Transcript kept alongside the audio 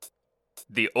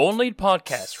The only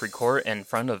podcast record in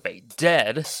front of a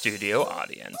dead studio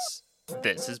audience.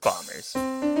 This is Bombers.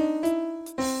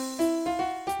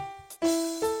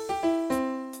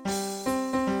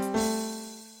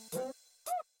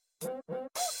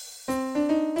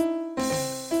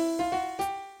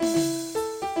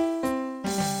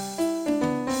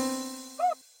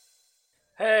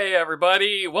 Hey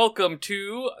everybody, welcome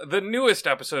to the newest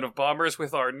episode of Bombers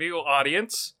with our new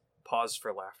audience. Pause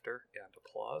for laughter and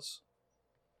applause.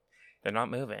 They're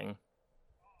not moving.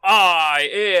 I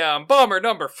am Bomber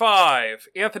number 5,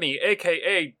 Anthony,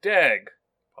 aka Deg.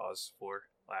 Pause for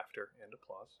laughter and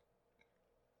applause.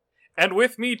 And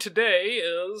with me today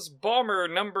is Bomber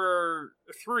number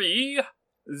 3,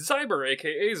 Zyber,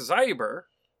 aka Zyber.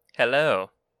 Hello.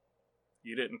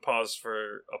 You didn't pause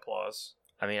for applause.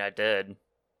 I mean, I did.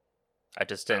 I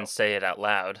just didn't say it out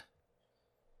loud.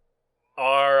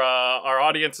 Our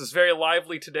audience is very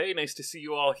lively today. Nice to see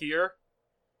you all here.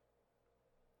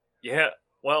 Yeah,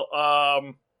 well,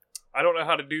 I don't know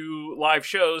how to do live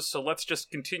shows, so let's just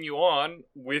continue on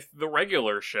with the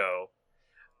regular show.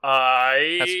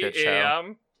 That's a good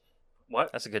show.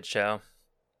 What? That's a good show.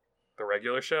 The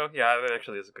regular show? Yeah, that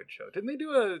actually is a good show. Didn't they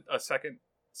do a second,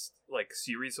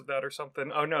 series of that or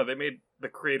something? Oh, no, the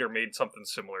creator made something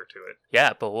similar to it.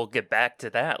 Yeah, but we'll get back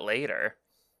to that later.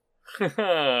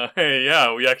 Hey,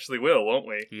 yeah, we actually will, won't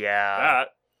we? Yeah.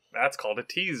 That's called a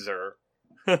teaser.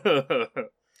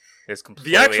 It's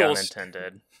completely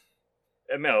unintended.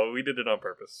 No, we did it on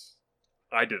purpose.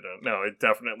 I didn't. No, it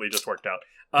definitely just worked out.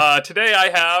 Today I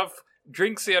have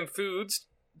drinks and foods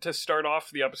to start off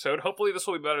the episode. Hopefully this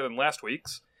will be better than last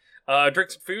week's.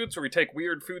 Drinks and foods, where we take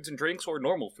weird foods and drinks or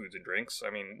normal foods and drinks. I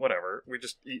mean, whatever. We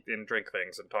just eat and drink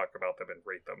things and talk about them and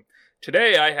rate them.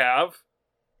 Today I have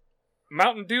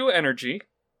Mountain Dew Energy.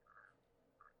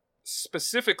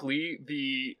 Specifically,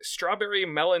 the Strawberry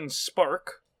Melon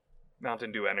Spark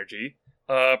Mountain Dew Energy,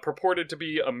 purported to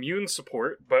be immune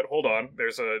support, but hold on,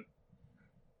 there's a...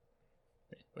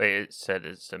 Wait, it said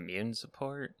it's immune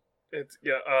support? It's,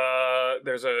 yeah,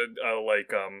 there's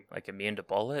like immune to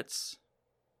bullets?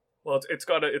 Well, it's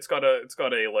got a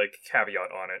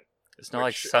caveat on it. It's not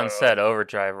like Sunset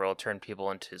Overdrive will turn people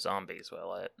into zombies,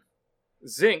 will it?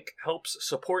 Zinc helps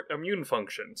support immune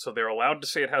function, so they're allowed to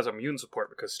say it has immune support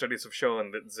because studies have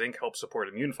shown that zinc helps support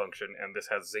immune function, and this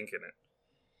has zinc in it.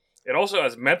 It also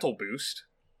has mental boost.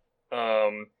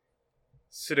 Citicoline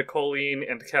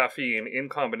and caffeine in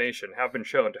combination have been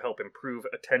shown to help improve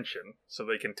attention. So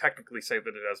they can technically say that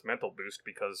it has mental boost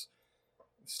because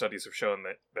studies have shown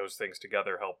that those things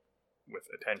together help with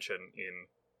attention in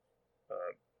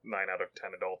 9 out of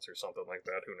 10 adults or something like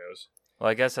that. Who knows?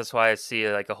 Well, I guess that's why I see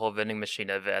a whole vending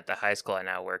machine of it at the high school I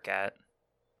now work at.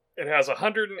 It has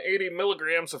 180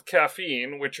 milligrams of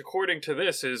caffeine, which according to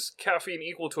this is caffeine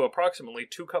equal to approximately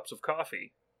 2 cups of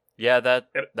coffee. Yeah,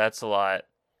 that's a lot.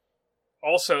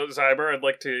 Also, Zyber, I'd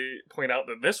like to point out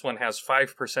that this one has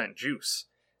 5% juice.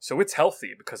 So it's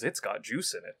healthy because it's got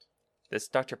juice in it. This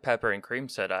Dr. Pepper and cream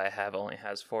soda I have only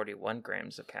has 41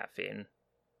 grams of caffeine.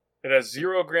 It has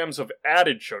 0 grams of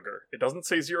added sugar. It doesn't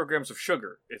say 0 grams of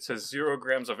sugar. It says 0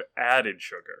 grams of added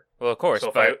sugar. Well, of course, so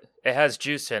but it has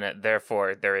juice in it,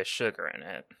 therefore there is sugar in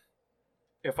it.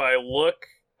 If I look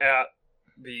at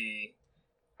the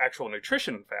actual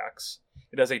nutrition facts,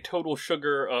 it has a total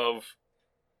sugar of...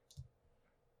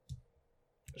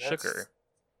 Sugar?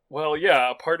 Well,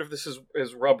 yeah, part of this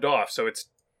is rubbed off, so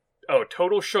it's... Oh,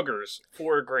 total sugars,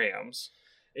 4 grams.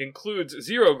 Includes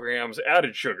 0 grams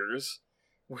added sugars,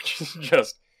 which is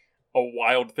just a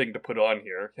wild thing to put on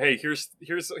here. Hey, here's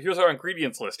our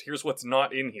ingredients list. Here's what's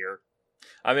not in here.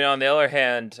 I mean, on the other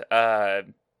hand,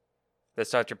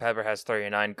 this Dr. Pepper has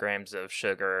 39 grams of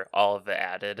sugar, all of it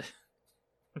added.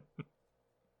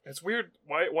 It's weird.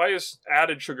 Why is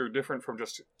added sugar different from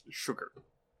just sugar?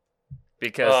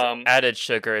 Because added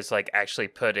sugar is actually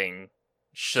putting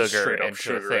sugar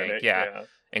into a thing. Yeah.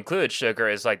 Included sugar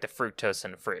is the fructose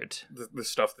in fruit. The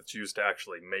stuff that's used to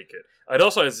actually make it. It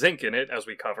also has zinc in it, as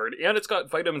we covered, and it's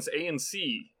got vitamins A and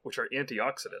C, which are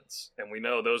antioxidants. And we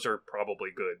know those are probably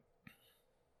good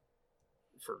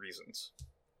for reasons.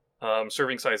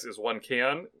 Serving size is 1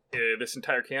 can. This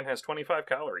entire can has 25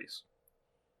 calories.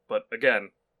 But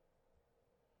again,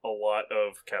 a lot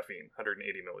of caffeine,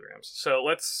 180 milligrams. So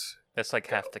let's... That's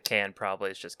half the can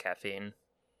probably is just caffeine.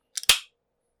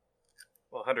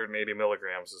 Well, 180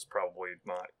 milligrams is probably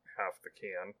not half the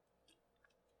can.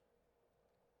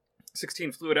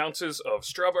 16 fluid ounces of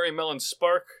Strawberry Melon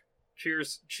Spark.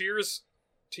 Cheers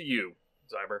to you,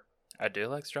 Zyber. I do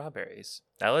like strawberries.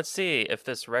 Now let's see if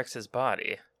this wrecks his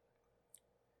body.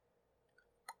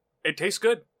 It tastes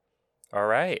good. All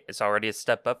right. It's already a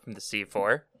step up from the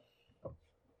C4.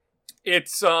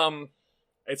 It's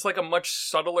like a much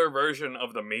subtler version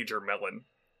of the Major Melon.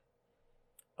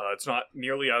 It's not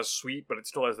nearly as sweet, but it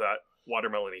still has that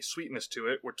watermelony sweetness to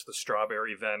it, which the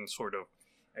strawberry then sort of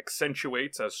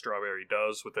accentuates, as strawberry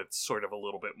does, with its sort of a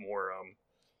little bit more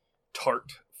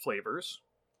tart flavors.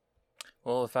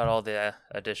 Well, without all the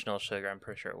additional sugar, I'm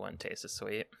pretty sure it wouldn't taste as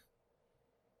sweet.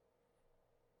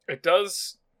 It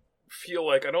does feel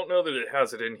like, I don't know that it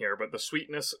has it in here, but the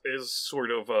sweetness is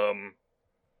sort of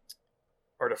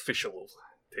artificial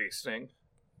tasting.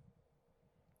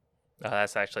 Oh,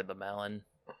 that's actually the melon.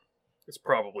 It's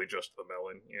probably just the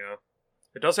melon, yeah.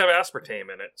 It does have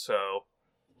aspartame in it, so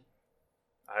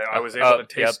I was able to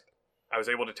taste. Yep. I was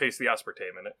able to taste the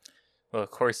aspartame in it. Well, of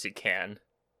course you can.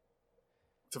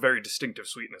 It's a very distinctive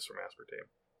sweetness from aspartame.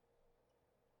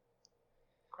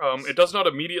 It does not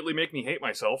immediately make me hate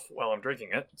myself while I'm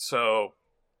drinking it, so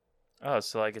Oh,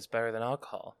 so like it's better than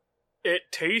alcohol.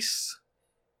 it tastes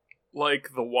like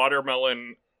the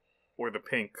watermelon or the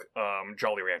pink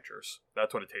Jolly Ranchers.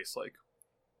 That's what it tastes like.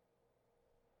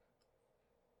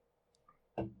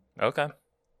 Okay.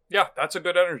 Yeah, that's a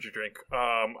good energy drink.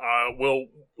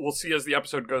 We'll see as the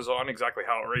episode goes on exactly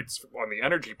how it rates on the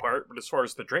energy part, but as far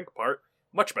as the drink part,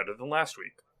 much better than last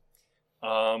week.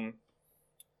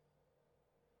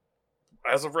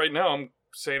 As of right now, I'm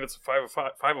saying it's a 5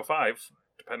 of 5,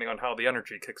 depending on how the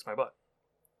energy kicks my butt.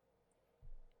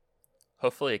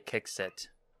 Hopefully it kicks it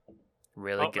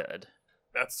really Oh. good.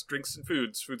 That's drinks and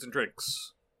foods and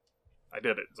drinks. I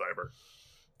did it, Zyber.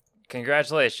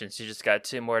 Congratulations, you just got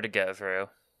 2 more to go through.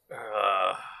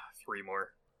 3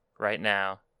 more. Right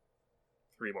now.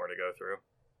 3 more to go through.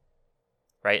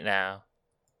 Right now.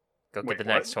 Go Wait, get the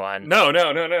what? next one. No.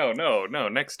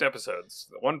 Next episodes.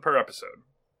 1 per episode.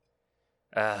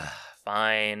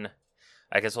 Fine.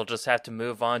 I guess we'll just have to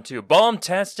move on to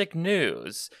Bombtastic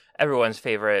News, everyone's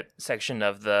favorite section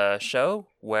of the show,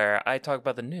 where I talk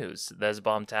about the news that is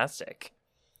bombtastic.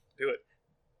 Do it.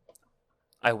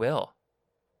 I will.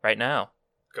 Right now.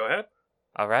 Go ahead.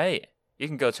 All right. You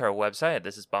can go to our website at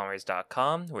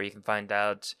thisisbombers.com, where you can find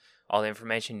out all the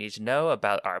information you need to know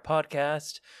about our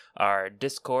podcast, our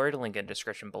Discord, link in the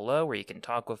description below, where you can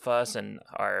talk with us and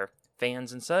our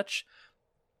fans and such,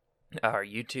 our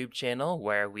YouTube channel,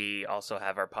 where we also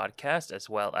have our podcast, as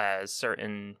well as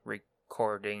certain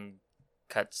recording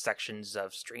cut sections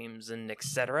of streams and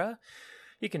etc.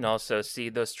 You can also see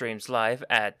those streams live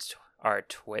at our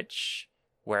Twitch,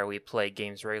 where we play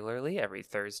games regularly. Every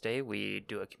Thursday, we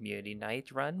do a community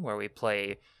night run where we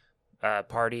play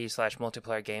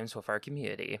party/multiplayer games with our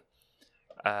community.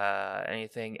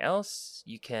 Anything else,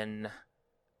 you can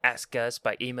ask us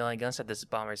by emailing us at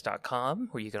thisisbombers.com,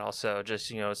 where you can also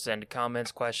just, send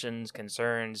comments, questions,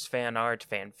 concerns, fan art,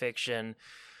 fan fiction,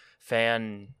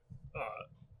 I'd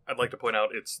like to point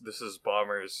out it's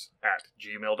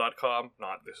thisisbombers@gmail.com,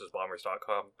 not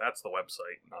thisisbombers.com. That's the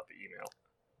website, not the email.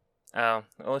 Oh,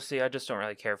 well, see, I just don't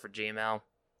really care for Gmail,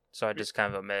 so I just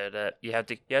kind of omitted it. You have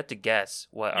to guess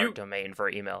what our domain for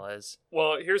email is.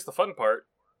 Well, here's the fun part.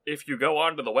 If you go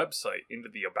onto the website, into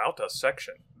the About Us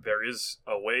section, there is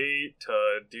a way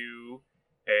to do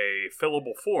a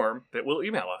fillable form that will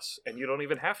email us, and you don't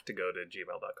even have to go to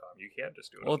gmail.com. You can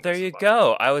just do it. Well, there you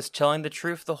go. I was telling the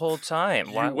truth the whole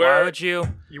time. Why would you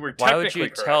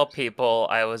tell people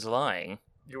I was lying?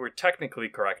 You were technically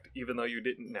correct, even though you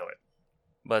didn't know it.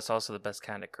 But it's also the best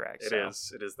kind of correct. It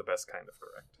is the best kind of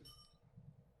correct.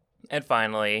 And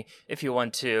finally, if you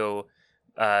want to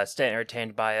stay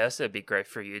entertained by us, it'd be great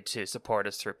for you to support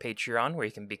us through Patreon, where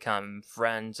you can become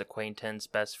friends, acquaintance,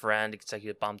 best friend,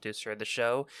 executive bomb producer of the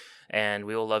show, and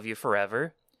we will love you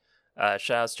forever.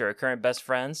 Shoutouts to our current best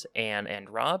friends, Anne and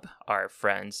Rob, our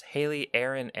friends Haley,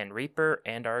 Aaron, and Reaper,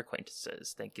 and our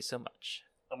acquaintances. Thank you so much.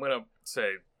 I'm gonna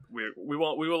say we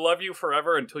will love you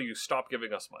forever until you stop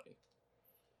giving us money.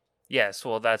 Yes,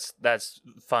 well, that's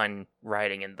fine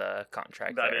writing in the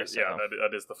contract. That is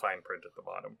the fine print at the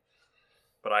bottom.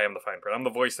 But I am the fine print. I'm the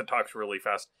voice that talks really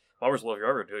fast. Bombers will love you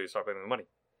forever until you stop paying the money.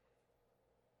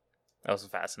 That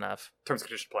wasn't fast enough. Terms and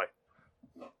conditions apply.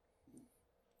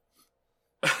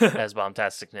 That's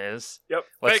bombtastic news. Yep.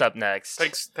 What's up next?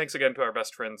 Thanks again to our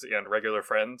best friends and regular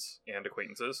friends and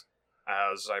acquaintances.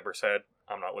 As Zyber said,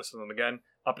 I'm not listing them again.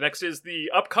 Up next is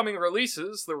the upcoming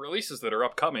releases. The releases that are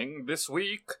upcoming this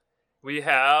week. We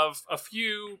have a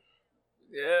few.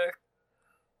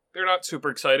 They're not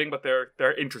super exciting, but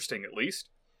they're interesting at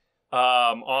least.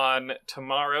 On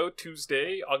tomorrow,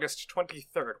 Tuesday, August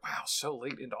 23rd. Wow, so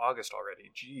late into August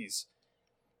already. Jeez.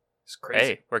 It's crazy.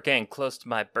 Hey, we're getting close to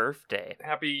my birthday.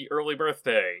 Happy early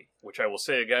birthday, which I will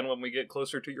say again when we get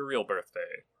closer to your real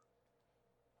birthday.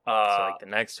 So like the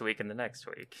next week and the next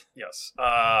week. Yes.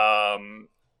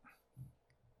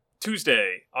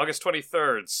 Tuesday, August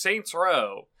 23rd, Saints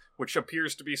Row, which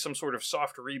appears to be some sort of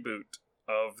soft reboot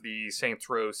of the Saints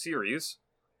Row series,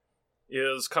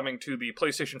 is coming to the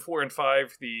PlayStation 4 and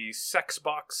 5, the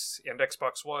Xbox and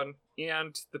Xbox One,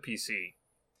 and the PC.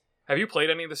 Have you played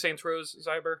any of the Saints Rows,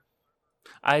 Zyber?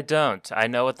 I don't. I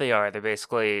know what they are. They're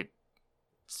basically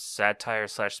satire /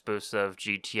 spoofs of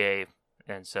GTA,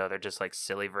 and so they're just like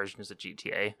silly versions of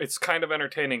GTA. It's kind of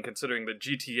entertaining considering that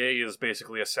GTA is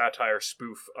basically a satire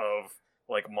spoof of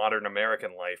like modern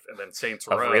American life, and then Saints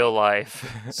Row, Of real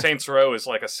life. Saints Row is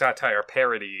like a satire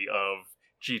parody of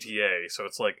GTA, so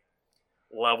it's like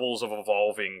levels of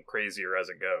evolving crazier as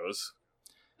it goes.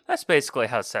 That's basically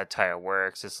how satire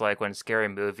works. It's like when Scary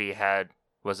Movie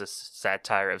was a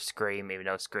satire of Scream, even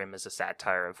though Scream is a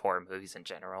satire of horror movies in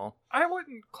general. I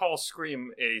wouldn't call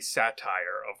Scream a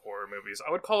satire of horror movies.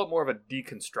 I would call it more of a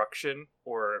deconstruction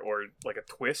or like a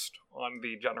twist on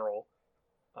the general.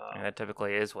 And that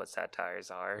typically is what satires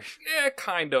are. Yeah,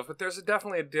 kind of, but there's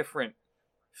definitely a different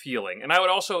feeling. And I would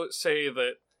also say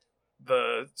that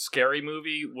the Scary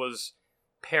Movie was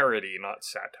parody, not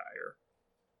satire.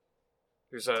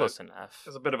 Close enough.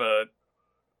 There's a bit of a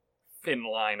thin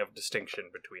line of distinction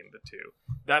between the two.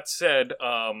 That said,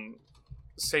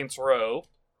 Saints Row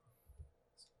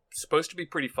supposed to be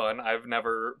pretty fun. I've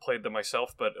never played them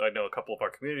myself, but I know a couple of our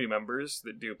community members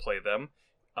that do play them.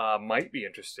 Might be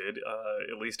interested,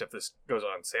 at least if this goes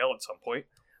on sale at some point.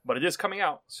 But it is coming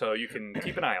out, so you can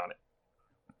keep an eye on it.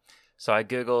 So I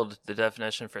googled the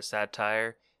definition for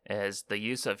satire as the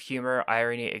use of humor,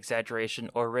 irony,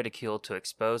 exaggeration, or ridicule to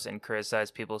expose and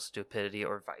criticize people's stupidity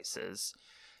or vices.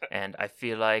 And I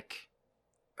feel like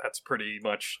that's pretty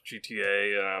much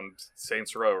GTA and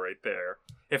Saints Row right there.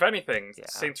 If anything, yeah.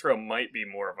 Saints Row might be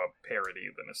more of a parody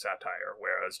than a satire,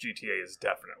 whereas GTA is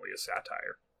definitely a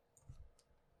satire.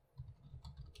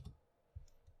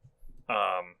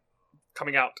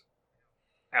 Coming out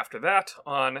after that,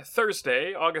 on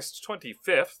Thursday, August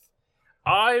 25th,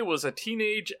 I Was a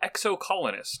Teenage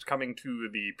Exocolonist, coming to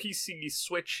the PC,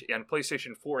 Switch, and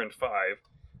PlayStation 4 and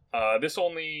 5. This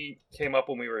only came up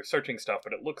when we were searching stuff,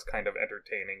 but it looks kind of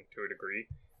entertaining to a degree.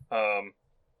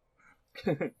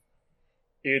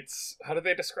 It's... how do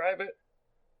they describe it?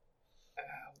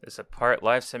 It's a part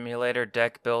life simulator,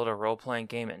 deck builder, role-playing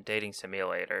game, and dating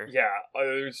simulator. Yeah,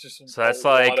 there's just so that's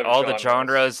like all the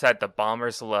genres that the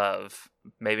bombers love.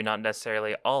 Maybe not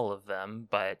necessarily all of them,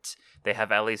 but they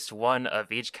have at least one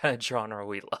of each kind of genre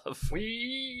we love.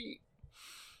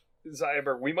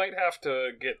 Zyber, we might have to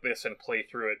get this and play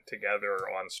through it together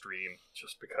on stream,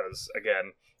 just because,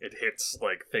 again, it hits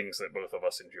like things that both of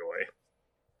us enjoy.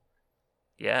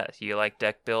 Yeah, you like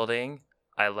deck building.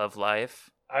 I love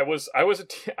life. I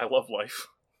love life.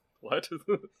 What?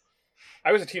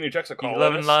 I was a teenage exocolonist. You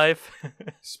loving life?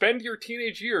 Spend your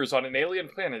teenage years on an alien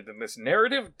planet in this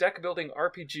narrative deck-building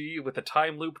RPG with a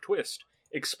time loop twist.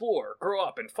 Explore, grow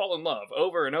up, and fall in love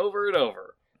over and over and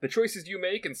over. The choices you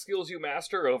make and skills you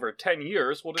master over 10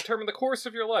 years will determine the course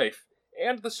of your life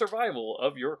and the survival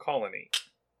of your colony.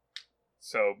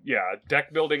 So, yeah,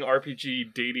 deck-building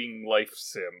RPG dating life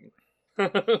sim.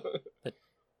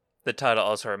 The title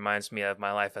also reminds me of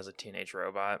my life as a teenage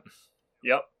robot.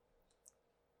 Yep.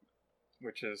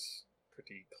 Which is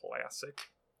pretty classic.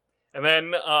 And then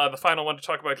the final one to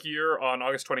talk about here on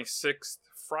August 26th,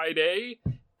 Friday,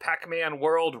 Pac-Man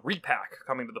World Repack,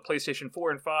 coming to the PlayStation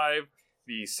 4 and 5,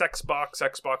 the Xbox,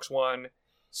 Xbox One,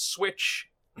 Switch,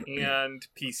 and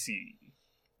PC.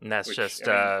 And that's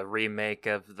a remake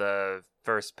of the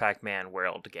first Pac-Man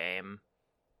World game.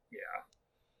 Yeah.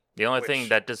 The only thing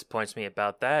that disappoints me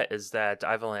about that is that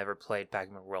I've only ever played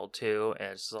Pac-Man World 2,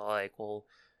 and it's like, well...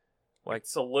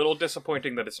 it's a little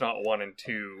disappointing that it's not 1 and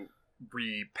 2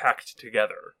 repacked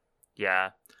together. Yeah.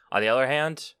 On the other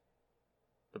hand,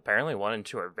 apparently 1 and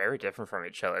 2 are very different from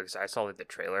each other, because I saw like the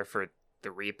trailer for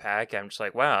the repack, and I'm just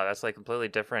like, wow, that's like completely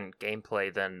different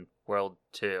gameplay than World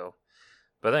 2.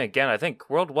 But then again, I think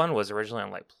World 1 was originally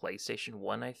on like PlayStation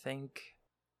 1, I think.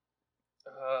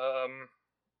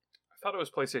 I thought it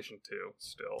was PlayStation 2,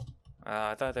 still.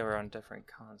 I thought they were on different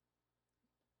consoles.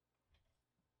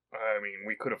 I mean,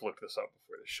 we could have looked this up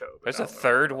before the show. There's a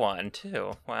third one,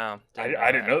 too. Wow.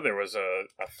 I didn't know there was a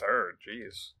third.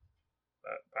 Jeez.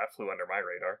 That flew under my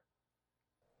radar.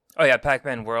 Oh, yeah,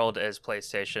 Pac-Man World is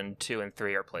PlayStation 2 and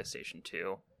 3 are PlayStation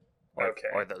 2. Okay.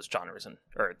 Or those genres,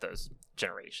 or those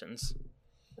generations.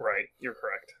 Right, you're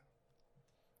correct.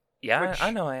 Yeah,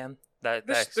 I know I am. That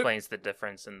explains the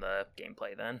difference in the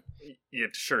gameplay, then.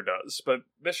 It sure does, but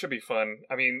this should be fun.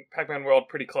 I mean, Pac-Man World,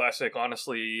 pretty classic.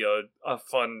 Honestly, a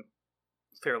fun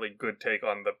fairly good take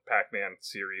on the Pac-Man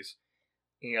series.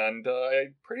 And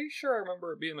I'm pretty sure I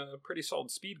remember it being a pretty solid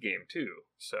speed game, too.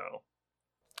 So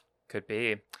Could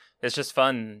be. It's just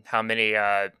fun how many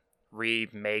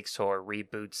remakes or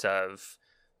reboots of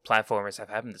platformers have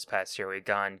happened this past year. We've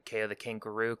gone K of the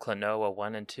Kangaroo, Klonoa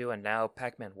 1 and 2, and now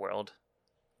Pac-Man World.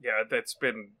 yeah, that's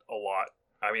been a lot.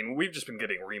 I mean, we've just been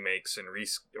getting remakes and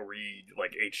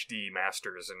like HD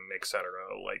masters and etc.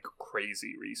 like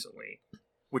crazy recently,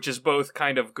 which is both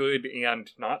kind of good and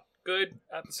not good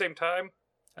at the same time.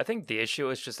 I think the issue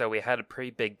is just that we had a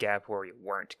pretty big gap where we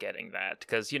weren't getting that.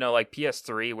 Because, like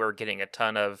PS3, we were getting a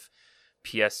ton of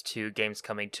PS2 games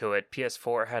coming to it.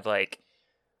 PS4 had,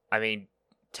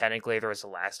 technically there was The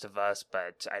Last of Us,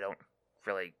 but I don't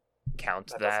really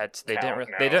count that. They didn't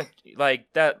really, they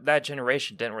didn't, that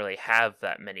generation didn't really have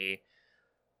that many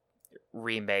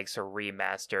remakes or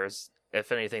remasters.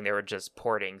 If anything, they were just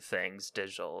porting things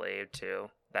digitally to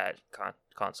that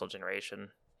console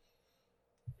generation.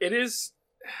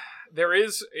 There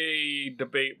is a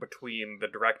debate between the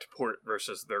direct port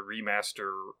versus the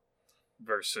remaster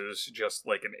versus just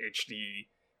like an HD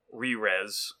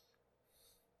re-res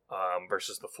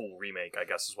versus the full remake, I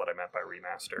guess is what I meant by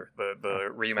remaster.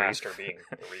 The remaster being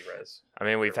the re-res. I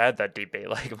mean, we've had that debate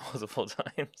multiple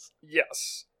times.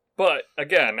 Yes. But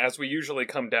again, as we usually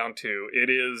come down to,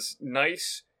 it is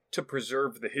nice to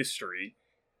preserve the history,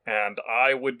 and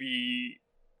I would be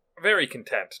very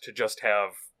content to just have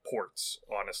ports,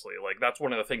 honestly. Like, that's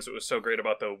one of the things that was so great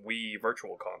about the Wii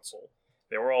Virtual Console.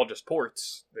 They were all just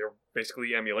ports. They were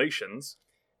basically emulations,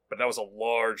 but that was a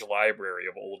large library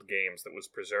of old games that was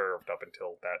preserved up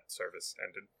until that service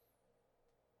ended.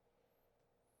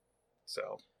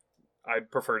 So,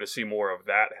 I'd prefer to see more of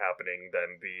that happening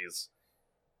than these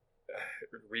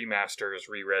remasters,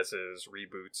 re-reses,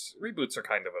 reboots. Reboots are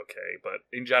kind of okay, but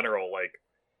in general, like,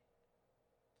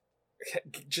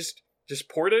 just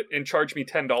port it and charge me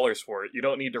 $10 for it. You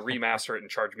don't need to remaster it and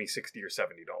charge me $60 or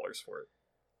 $70 for it.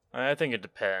 I think it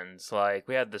depends. Like,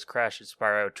 we had this Crash and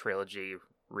Spyro trilogy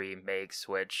remakes,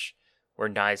 which were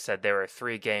nice. That there were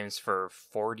 3 games for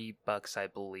 $40, I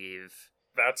believe.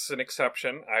 That's an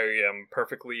exception. I am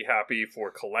perfectly happy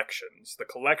for collections. The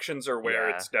collections are where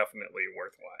it's definitely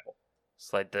worthwhile.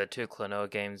 It's like the 2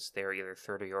 Klonoa games, they were either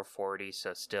 30 or 40,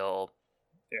 so still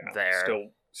there.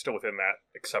 Still within that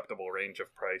acceptable range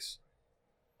of price.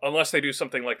 Unless they do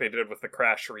something like they did with the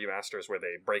Crash remasters where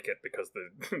they break it because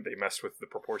they messed with the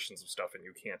proportions of stuff and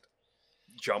you can't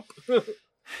jump.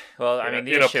 Well, I mean,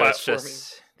 the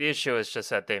issue is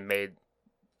just that they made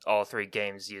all 3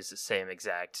 games use the same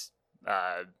exact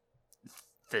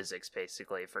physics,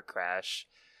 basically, for Crash.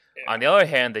 Yeah. On the other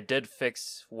hand, they did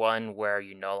fix one where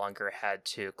you no longer had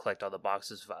to collect all the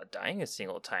boxes without dying a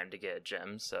single time to get a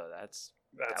gem, so that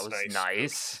was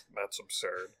nice. That's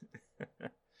absurd.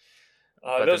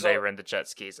 But then they ran the jet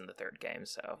skis in the 3rd game,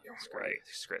 so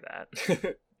screw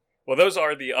that. Well, those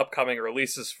are the upcoming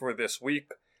releases for this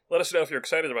week. Let us know if you're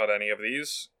excited about any of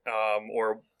these,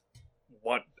 or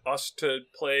want us to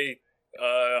play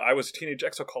I Was a Teenage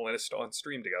Exocolonist on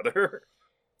stream together.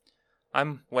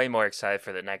 I'm way more excited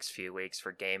for the next few weeks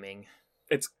for gaming.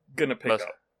 It's gonna pick up.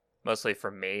 Mostly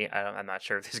for me. I'm not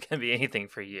sure if there's gonna be anything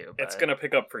for you. But... It's gonna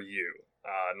pick up for you.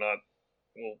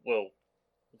 We'll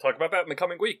talk about that in the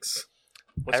coming weeks.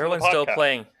 Everyone's still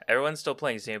playing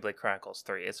Xenoblade Chronicles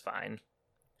 3. It's fine.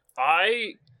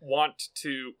 I want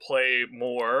to play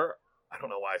more. I don't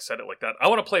know why I said it like that. I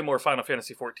want to play more Final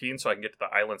Fantasy XIV so I can get to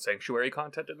the Island Sanctuary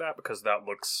content in that, because that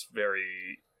looks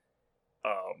very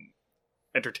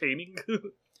entertaining.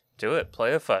 Do it.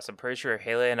 Play with us. I'm pretty sure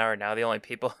Haley and I are now the only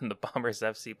people in the Bombers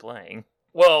FC playing.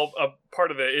 Well,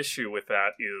 part of the issue with that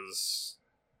is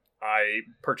I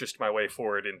purchased my way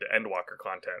forward into Endwalker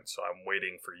content, so I'm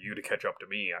waiting for you to catch up to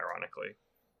me, ironically.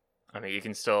 I mean, you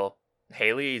can still...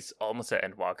 Haley's almost at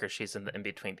Endwalker. She's in the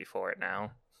in-between before it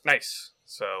now. Nice.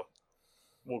 So,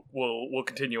 we'll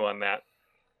continue on that.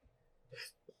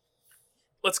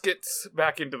 Let's get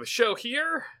back into the show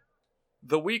here.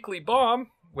 The Weekly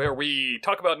Bomb, where we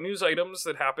talk about news items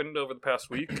that happened over the past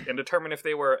week and determine if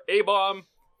they were a bomb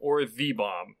or the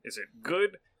bomb. Is it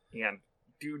good? And,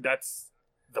 dude, that's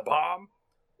the bomb?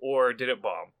 Or did it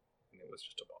bomb? And it was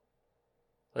just a bomb.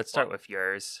 Let's start with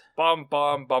yours. Bomb,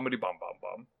 bombity, bomb, bomb,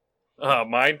 bomb.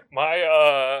 Mine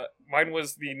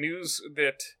was the news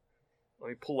that... Let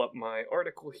me pull up my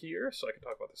article here so I can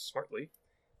talk about this smartly.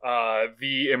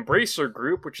 The Embracer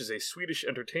Group, which is a Swedish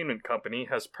entertainment company,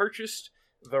 has purchased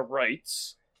the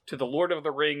rights to the Lord of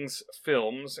the Rings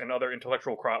films and other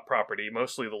intellectual property,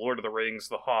 mostly the Lord of the Rings,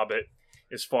 The Hobbit,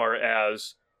 as far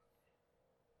as...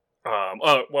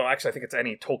 well, actually, I think it's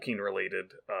any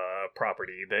Tolkien-related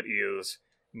property that is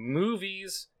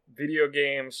movies, video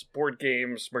games, board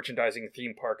games, merchandising,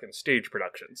 theme park, and stage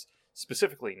productions.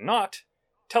 Specifically, not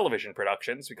television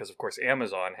productions, because of course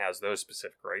Amazon has those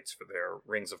specific rights for their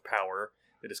Rings of Power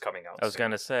that is coming out I was soon.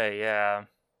 gonna say, yeah.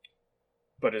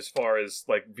 But as far as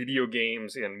like video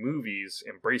games and movies,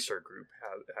 Embracer Group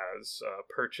has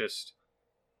purchased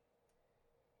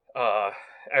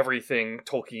everything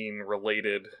Tolkien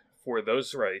related for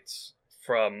those rights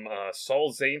from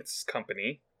Saul Zaent's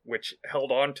company, which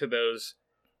held on to those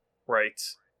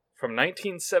rights from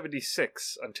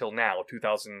 1976 until now,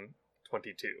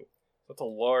 2022. That's a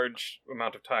large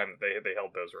amount of time that they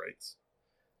held those rights.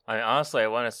 I mean, honestly, I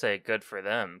want to say good for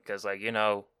them, because, like, you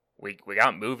know, we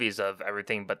got movies of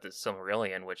everything but the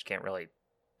Silmarillion, which can't really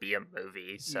be a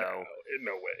movie, so... No, in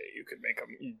no way. You could make them...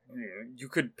 You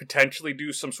could potentially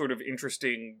do some sort of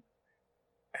interesting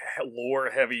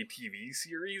lore-heavy TV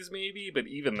series, maybe, but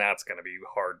even that's going to be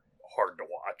hard to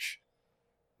watch.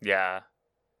 Yeah.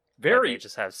 Very...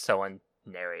 Just have someone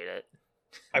narrate it.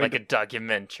 I like mean, a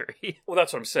documentary. Well,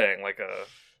 that's what I'm saying, like a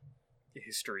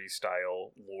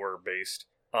history-style, lore-based.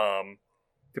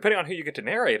 Depending on who you get to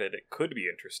narrate it, it could be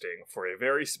interesting for a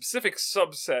very specific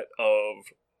subset of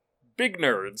big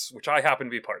nerds, which I happen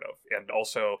to be part of, and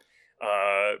also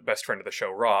best friend of the show,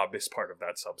 Rob, is part of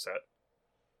that subset.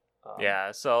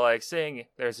 Yeah, so, like, seeing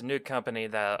there's a new company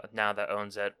that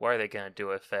owns it, what are they gonna do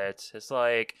with it? It's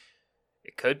like,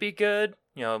 it could be good,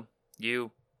 you know,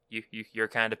 your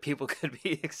kind of people could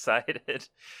be excited.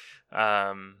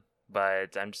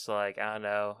 But I'm just like, I don't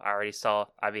know.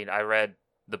 I read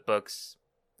the books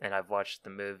and I've watched the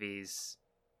movies.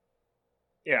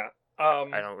 Yeah.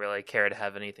 I don't really care to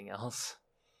have anything else.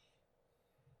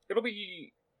 It'll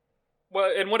be...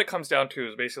 Well, and what it comes down to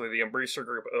is basically the Embracer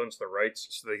Group owns the rights,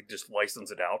 so they just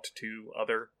license it out to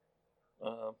other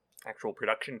actual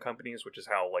production companies, which is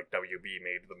how, like, WB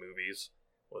made the movies,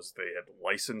 was they had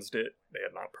licensed it, they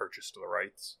had not purchased the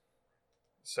rights.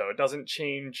 So it doesn't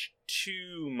change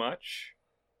too much.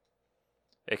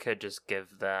 It could just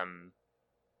give them...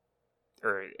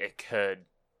 Or it could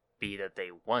be that they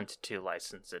want to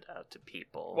license it out to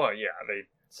people. Well, yeah,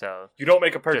 So you don't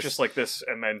make a purchase like this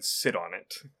and then sit on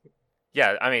it.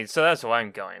 Yeah, I mean, so that's what I'm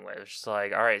going with. It's just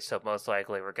like, alright, so most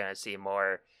likely we're going to see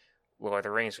more Lord of the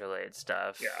Rings related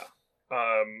stuff. Yeah.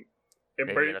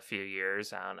 Maybe in a few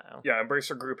years, I don't know. Yeah,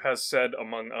 Embracer Group has said,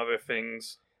 among other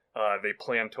things, they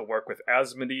plan to work with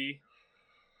Asmodee,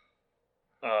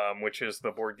 which is the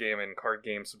board game and card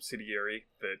game subsidiary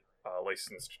that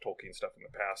licensed Tolkien stuff in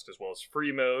the past, as well as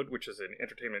Free Mode, which is an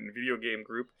entertainment and video game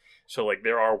group. So, like,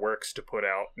 there are works to put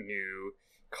out new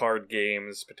card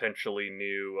games, potentially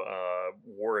new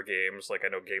war games. Like, I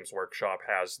know Games Workshop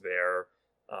has their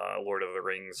Lord of the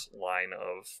Rings line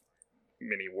of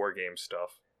mini war game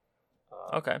stuff.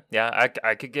 Okay, yeah,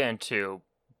 I could get into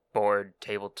board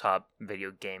tabletop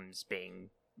video games being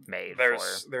made.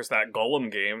 There's that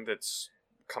Gollum game that's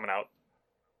coming out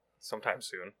sometime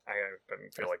soon. I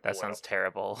didn't feel like that sounds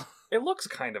terrible. It looks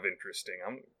kind of interesting.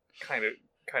 I'm kind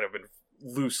of been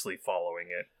loosely following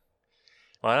it.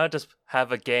 Why not just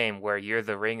have a game where you're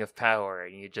the Ring of Power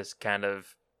and you just kind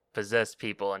of possess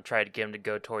people and try to get them to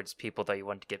go towards people that you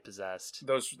want to get possessed?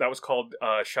 That was called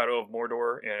Shadow of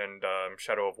Mordor and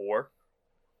Shadow of War.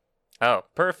 Oh,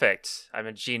 perfect. I'm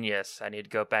a genius. I need to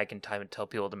go back in time and tell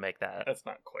people to make that. That's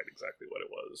not quite exactly what it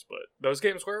was, but those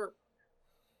games were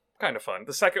kind of fun.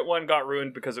 The second one got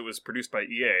ruined because it was produced by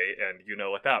EA, and you know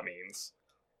what that means.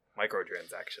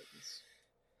 Microtransactions.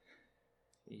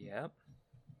 Yep.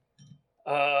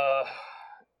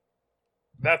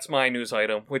 That's my news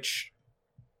item, which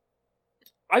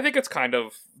I think it's kind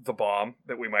of the bomb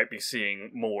that we might be seeing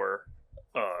more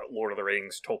Lord of the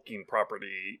Rings Tolkien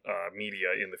property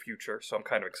media in the future. So I'm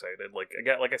kind of excited. Like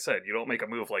I said, you don't make a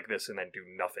move like this and then do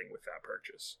nothing with that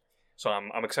purchase. So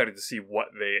I'm excited to see what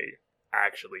they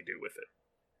actually do with it.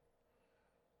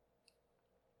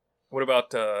 What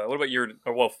about your?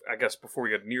 Well, I guess before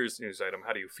we get news item,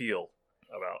 how do you feel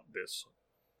about this?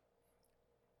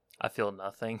 I feel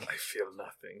nothing. I feel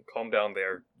nothing. Calm down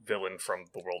there, villain from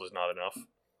The World Is Not Enough.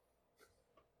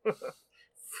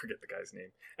 Forget the guy's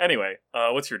name. Anyway,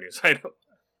 what's your news item?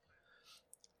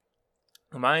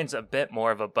 Mine's a bit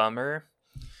more of a bummer.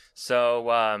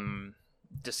 So,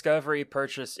 Discovery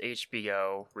purchased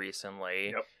HBO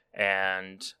recently. Yep.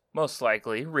 And most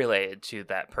likely related to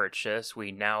that purchase,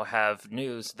 we now have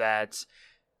news that,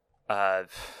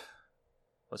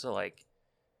 was it like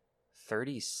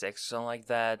 36, something like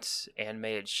that,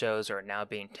 animated shows are now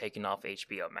being taken off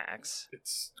HBO Max.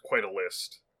 It's quite a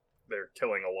list. They're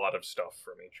killing a lot of stuff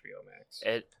from HBO Max.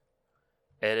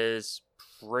 It is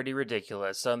pretty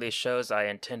ridiculous. Some of these shows I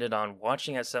intended on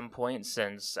watching at some point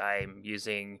since I'm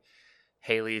using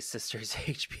Haley's sister's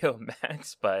HBO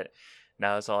Max, but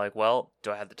now it's all like, well,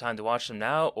 do I have the time to watch them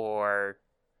now, or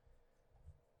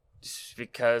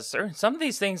because some of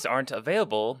these things aren't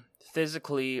available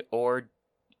physically or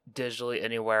digitally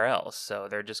anywhere else, so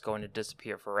they're just going to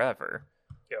disappear forever.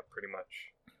 Yeah, pretty much.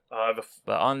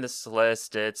 But on this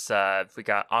list, it's we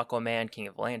got Aquaman, King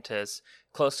of Atlantis,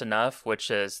 Close Enough,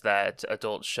 which is that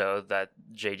adult show that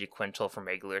J.G. Quintel from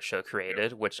Regular Show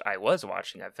created, which I was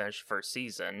watching. I finished the first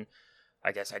season.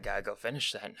 I guess I gotta go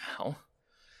finish that now.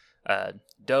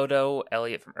 Dodo,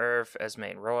 Elliot from Earth, Esme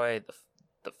and Roy,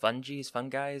 the Fun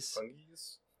Guys?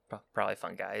 Probably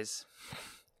Fun Guys.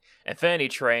 Infinity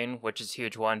Train, which is a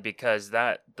huge one because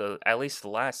at least the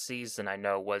last season I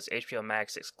know was HBO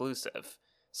Max exclusive.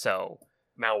 So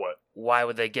now what? Why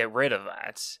would they get rid of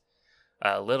that?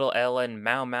 Little Ellen,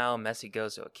 Mau Mau, Messy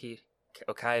Goes to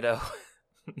Hokkaido,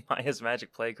 Maya's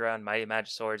Magic Playground, Mighty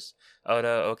Magic Swords,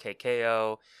 Odo,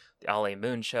 OKKO, The Ollie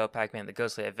Moon Show, Pac-Man The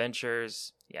Ghostly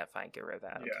Adventures. Yeah, fine, get rid of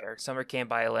that. I don't care. Summer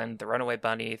Camp Island, The Runaway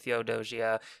Bunny,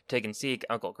 Theodosia, Tig and Seek,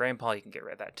 Uncle Grandpa, you can get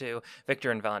rid of that too. Victor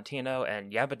and Valentino,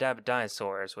 and Yabba Dabba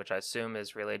Dinosaurs, which I assume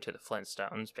is related to the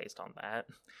Flintstones based on that.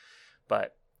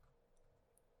 But,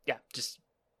 yeah, just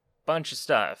bunch of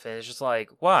stuff. And it's just like,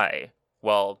 why?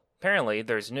 Well, apparently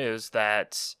there's news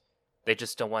that they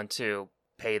just don't want to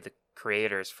pay the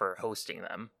creators for hosting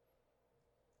them.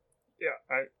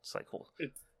 Yeah, it's like, well,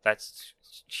 that's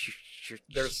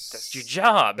your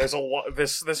job. There's a lot.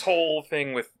 This whole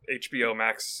thing with HBO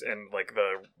Max and like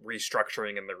the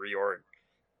restructuring and the reorg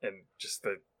and just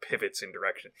the pivots in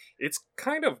direction. It's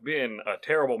kind of been a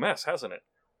terrible mess, hasn't it?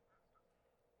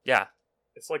 Yeah.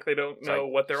 It's like they don't know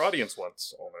what their audience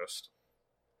wants, almost.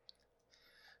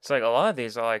 It's like a lot of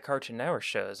these are like Cartoon Network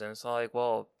shows, and it's like,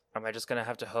 well, am I just going to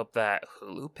have to hope that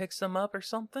Hulu picks them up or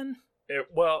something?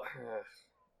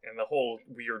 And the whole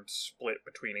weird split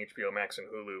between HBO Max and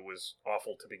Hulu was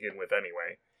awful to begin with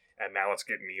anyway, and now it's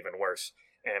getting even worse.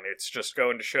 And it's just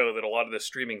going to show that a lot of this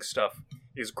streaming stuff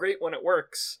is great when it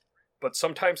works, but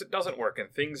sometimes it doesn't work, and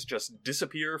things just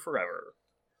disappear forever.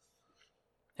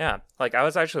 Yeah, like I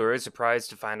was actually really surprised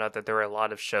to find out that there were a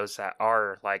lot of shows that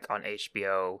are like on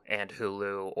HBO and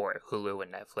Hulu or Hulu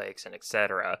and Netflix and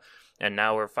etc. And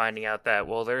now we're finding out that,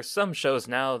 well, there's some shows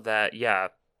now that, yeah,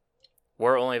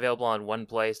 were only available on one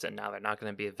place and now they're not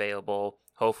going to be available.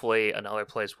 Hopefully another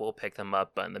place will pick them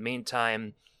up, but in the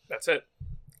meantime... That's it.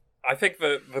 I think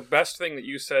the best thing that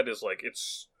you said is like,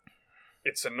 it's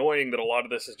annoying that a lot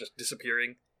of this is just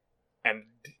disappearing and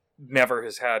never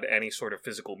has had any sort of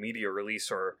physical media release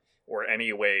or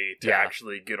any way to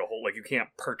actually get a hold. Like, you can't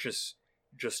purchase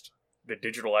just the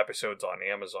digital episodes on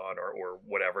Amazon or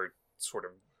whatever sort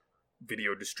of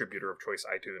video distributor of choice,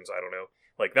 iTunes, I don't know.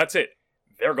 Like, that's it.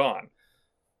 They're gone.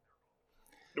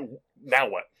 Now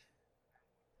what?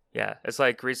 Yeah, it's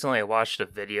like recently I watched a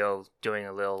video doing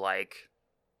a little like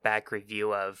back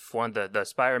review of one of the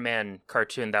Spider-Man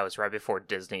cartoon that was right before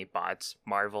Disney bought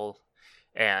Marvel.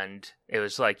 And it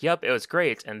was like, yep, it was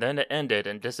great. And then it ended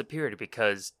and disappeared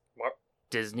because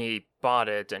Disney bought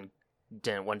it and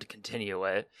didn't want to continue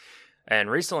it. And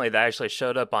recently that actually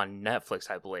showed up on Netflix,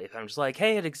 I believe. I'm just like,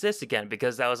 hey, it exists again,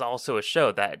 because that was also a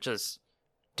show that just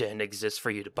didn't exist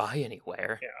for you to buy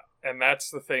anywhere. Yeah, and that's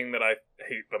the thing that I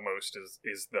hate the most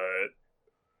is the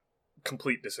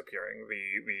complete disappearing,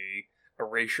 the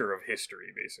erasure of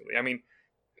history, basically. I mean,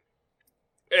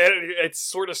 it's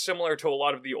sort of similar to a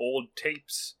lot of the old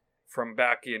tapes from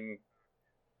back in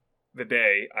the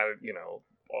day.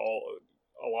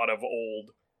 A lot of old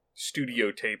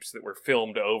studio tapes that were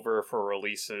filmed over for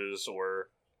releases or,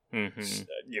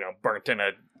 burnt in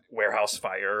a warehouse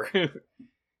fire.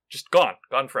 Just gone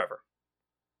forever.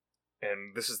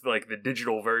 And this is like the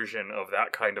digital version of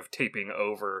that kind of taping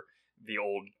over the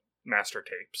old master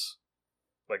tapes.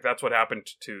 Like, that's what happened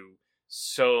to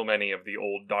so many of the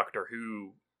old Doctor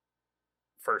Who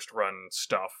first run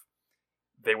stuff.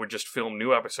 They would just film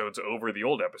new episodes over the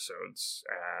old episodes,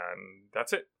 and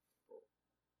that's it.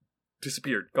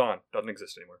 Disappeared, gone, doesn't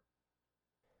exist anymore.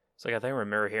 So like, I think I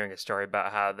remember hearing a story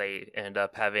about how they end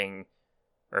up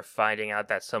finding out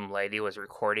that some lady was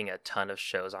recording a ton of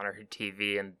shows on her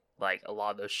TV, and like a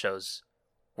lot of those shows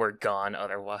were gone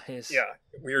otherwise. Yeah,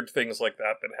 weird things like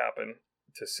that happen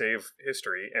to save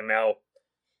history, and now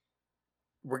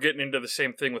we're getting into the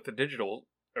same thing with the digital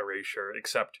erasure,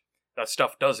 except that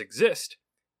stuff does exist,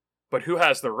 but who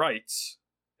has the rights,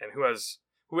 and who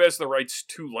has the rights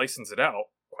to license it out? ?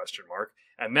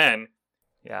 And then,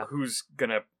 who's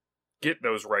gonna get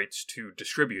those rights to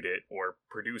distribute it or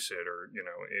produce it or,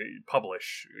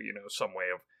 publish, some way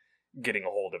of getting a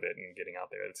hold of it and getting out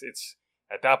there. It's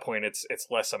at that point, it's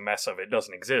less a mess of it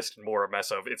doesn't exist and more a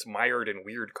mess of it's mired in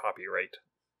weird copyright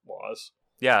laws.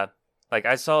 Yeah. Like,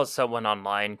 I saw someone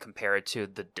online compare it to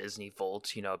the Disney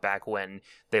Vault, back when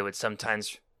they would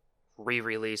sometimes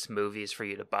re-release movies for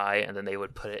you to buy, and then they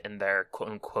would put it in their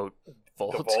quote-unquote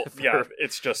vault. The vault, yeah,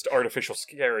 it's just artificial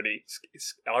scarcity.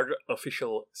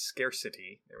 Artificial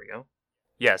scarcity. There we go.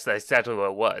 Yes, that's exactly what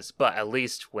it was. But at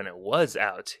least when it was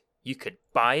out, you could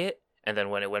buy it, and then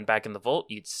when it went back in the vault,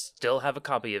 you'd still have a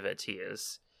copy of it to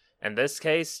use. In this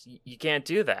case, you can't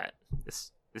do that.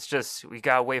 It's just, we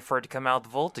gotta wait for it to come out of the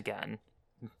vault again.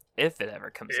 If it ever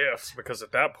comes out. Yes, because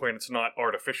at that point, it's not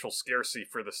artificial scarcity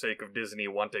for the sake of Disney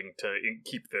wanting to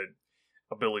keep the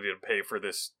ability to pay for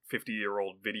this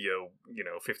 50-year-old video,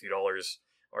 $50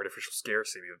 artificial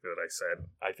scarcity that I said.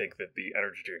 I think that the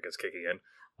energy drink is kicking in.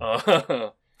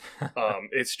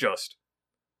 It's just,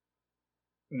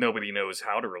 nobody knows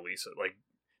how to release it. Like,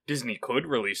 Disney could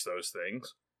release those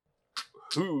things.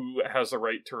 Who has the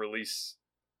right to release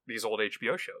these old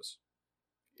HBO shows?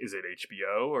 Is it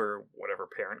HBO or whatever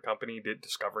parent company did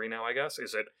Discovery now, I guess?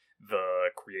 Is it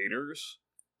the creators?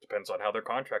 Depends on how their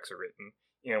contracts are written.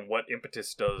 And what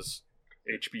impetus does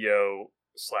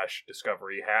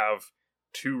HBO/Discovery have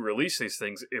to release these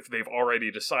things if they've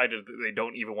already decided that they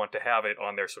don't even want to have it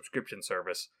on their subscription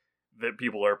service that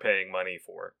people are paying money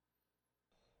for?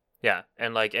 Yeah,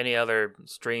 and like any other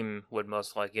stream would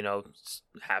most likely,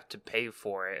 have to pay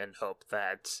for it and hope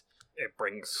that it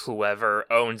brings whoever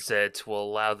owns it will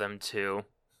allow them to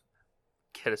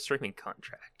get a streaming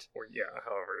contract. Or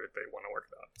however they want to work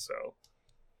that. So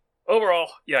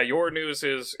overall, your news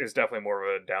is definitely more of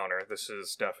a downer. This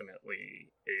is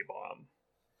definitely a bomb.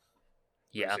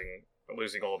 Yeah.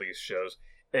 Losing all these shows.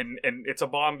 And it's a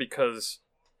bomb because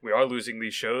we are losing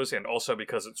these shows, and also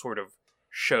because it sort of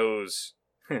shows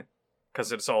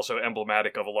because it's also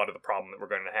emblematic of a lot of the problem that we're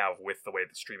going to have with the way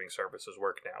the streaming services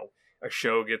work now. A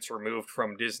show gets removed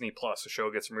from Disney Plus, a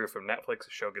show gets removed from Netflix, a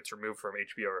show gets removed from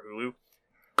HBO or Hulu.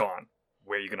 Gone.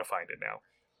 Where are you going to find it now?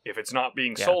 If it's not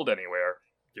being sold anywhere,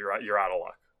 you're out of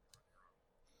luck.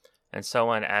 And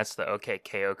someone asked the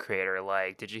OKKO creator,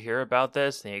 like, did you hear about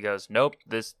this? And he goes, nope,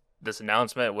 this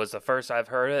announcement was the first I've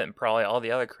heard it, and probably all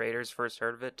the other creators first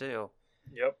heard of it too.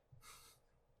 Yep.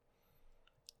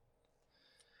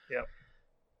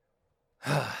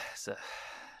 It's a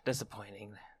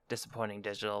disappointing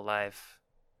digital life.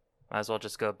 Might as well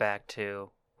just go back to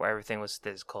where everything was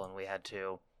physical and we had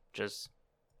to just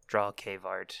draw cave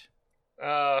art.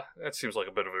 That seems like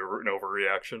a bit of an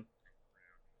overreaction.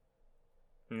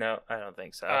 No, I don't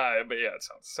think so. But yeah, it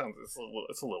sounds it's a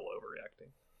little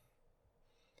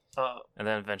overreacting. And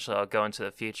then eventually I'll go into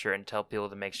the future and tell people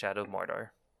to make Shadow of Mordor.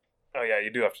 Oh yeah,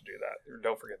 you do have to do that.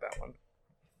 Don't forget that one.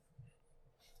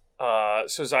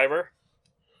 So Zyber,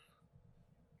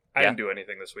 I didn't do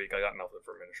anything this week. I got nothing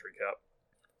for Ministry Cap.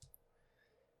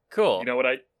 Cool. You know what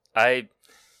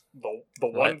the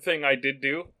one thing I did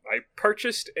do, I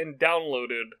purchased and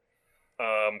downloaded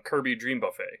Kirby Dream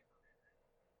Buffet.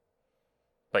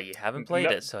 But you haven't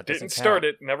played it, so it doesn't didn't count. start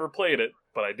it, never played it,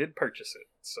 but I did purchase it.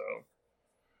 So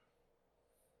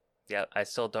yeah, I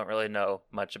still don't really know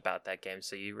much about that game,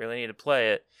 so you really need to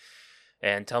play it.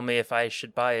 And tell me if I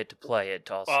should buy it to play it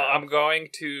also. I'm going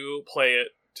to play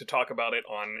it to talk about it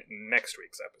on next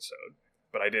week's episode,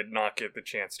 but I did not get the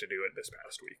chance to do it this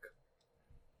past week.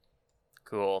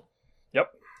 Cool.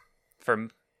 Yep.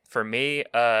 For me,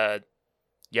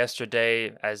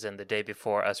 yesterday, as in the day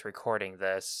before us recording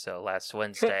this, so last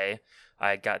Wednesday,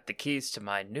 I got the keys to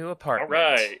my new apartment.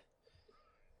 All right.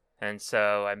 And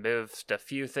so I moved a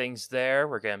few things there.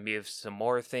 We're going to move some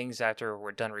more things after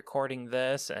we're done recording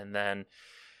this. And then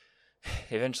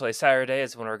eventually Saturday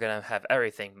is when we're going to have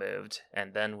everything moved.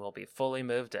 And then we'll be fully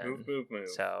moved in. Move.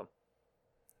 So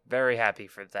very happy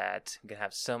for that. I'm going to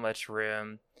have so much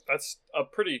room. That's a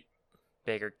pretty...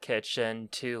 bigger kitchen,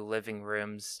 2 living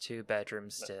rooms, 2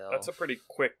 bedrooms still. That's a pretty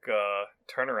quick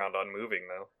turnaround on moving,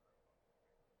 though.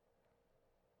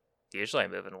 Usually I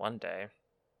move in one day.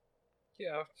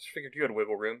 Yeah, just figured you had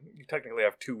wiggle room. You technically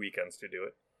have 2 weekends to do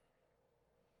it.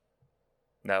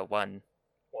 No, 1.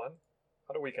 1?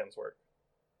 How do weekends work?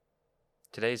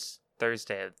 Today's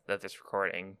Thursday of this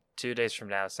recording. 2 days from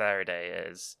now, Saturday,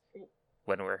 is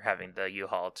when we're having the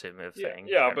U-Haul to move things.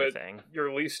 Yeah, but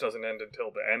your lease doesn't end until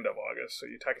the end of August, so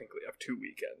you technically have 2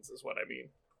 weekends, is what I mean.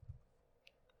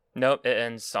 Nope, it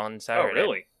ends on Saturday. Oh,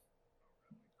 really?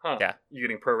 Huh. Yeah. You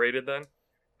getting prorated then?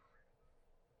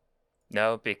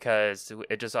 No, because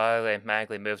it just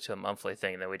automatically moved to a monthly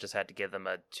thing, then we just had to give them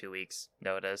a 2 weeks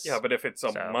notice. Yeah, but if it's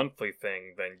a So, monthly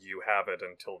thing, then you have it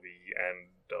until the end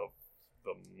of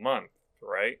the month,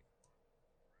 right?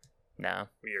 no.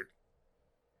 Weird.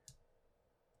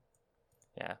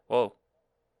 Yeah. Well,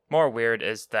 more weird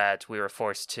is that we were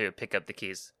forced to pick up the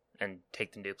keys and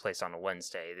take the new place on a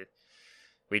Wednesday.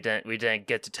 We didn't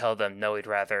get to tell them no, we'd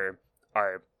rather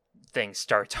our thing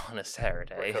start on a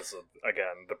Saturday. Because of,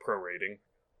 again, the prorating.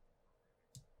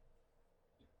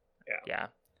 Yeah.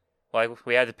 Like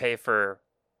we had to pay for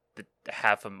the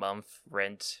half a month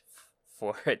rent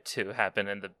for it to happen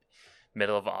in the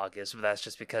middle of August, but that's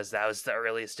just because that was the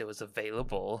earliest it was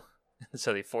available.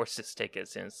 So they forced us to take it as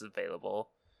soon as it's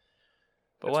available.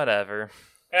 But whatever.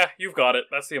 You've got it.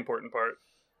 That's the important part.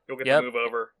 You'll get Yep. to move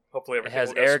over. Hopefully It everything has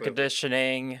will go air smoothly.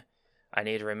 conditioning. I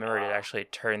need to remember to Ah. actually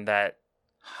turn that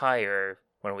higher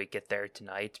when we get there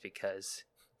tonight because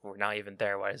we're not even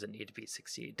there. Why does it need to be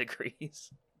 68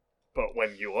 degrees? But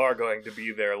when you are going to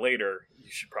be there later, you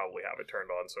should probably have it turned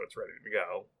on so it's ready to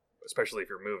go. Especially if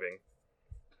you're moving.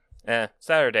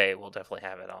 Saturday we'll definitely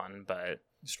have it on, but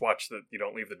Just watch that you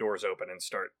don't leave the doors open and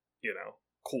start,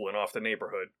 cooling off the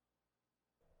neighborhood.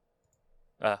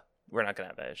 we're not gonna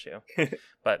have that issue.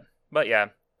 but yeah,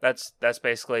 that's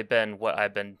basically been what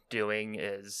I've been doing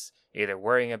is either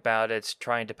worrying about it,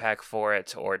 trying to pack for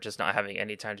it, or just not having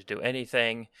any time to do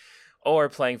anything, or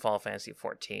playing Final Fantasy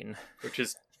 14. Which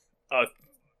is,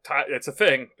 it's a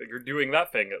thing. You're doing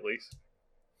that thing at least.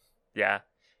 Yeah,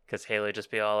 because Haley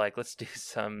just be all like, let's do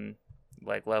some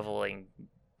like leveling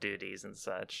duties and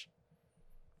such.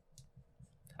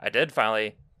 I did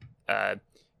finally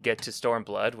get to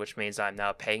Stormblood, which means I'm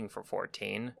now paying for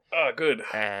 14. Good.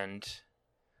 And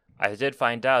I did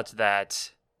find out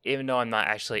that even though I'm not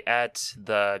actually at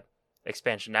the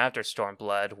expansion after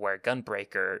Stormblood where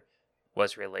Gunbreaker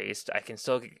was released,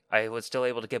 I was still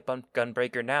able to get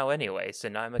Gunbreaker now anyway, so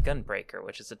now I'm a Gunbreaker,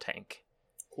 which is a tank.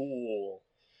 Cool.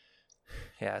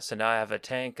 Yeah, so now I have a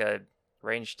tank, a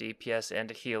ranged DPS,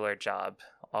 and a healer job,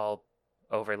 all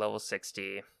over level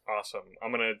 60. Awesome.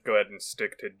 I'm gonna go ahead and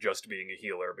stick to just being a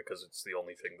healer because it's the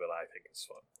only thing that I think is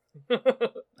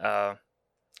fun.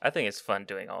 I think it's fun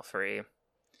doing all three.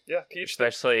 Yeah, teach them.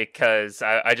 Especially because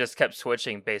I just kept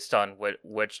switching based on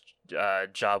which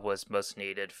job was most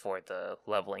needed for the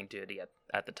leveling duty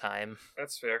at the time.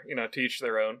 That's fair. Teach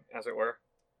their own, as it were.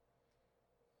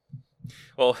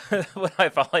 Well, when I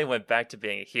finally went back to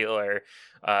being a healer,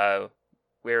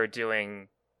 we were doing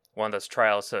one of those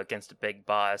trials, so against a big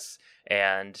boss,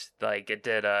 and like it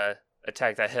did a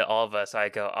attack that hit all of us. I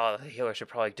go, oh, the healer should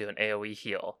probably do an AoE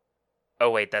heal. Oh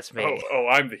wait, that's me. Oh,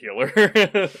 I'm the healer.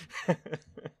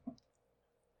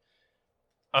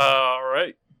 All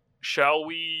right. Shall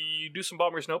we do some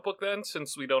Bomber's Notebook then,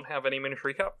 since we don't have any minute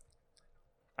recap?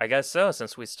 I guess so,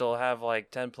 since we still have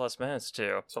like 10 plus minutes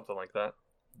to Something like that.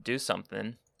 do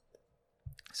something.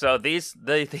 So these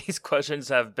questions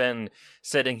have been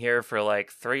sitting here for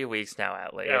like 3 weeks now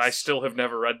at least. And I still have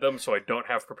never read them, so I don't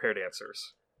have prepared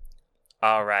answers.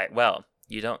 All right. Well,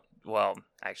 you don't. Well,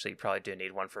 actually, you probably do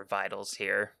need one for Vitals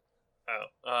here.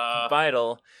 Oh.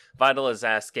 Vital is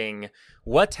asking,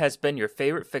 what has been your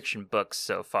favorite fiction books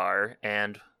so far,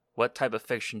 and what type of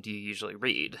fiction do you usually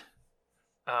read?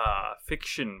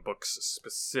 Fiction books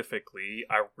specifically.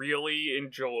 I really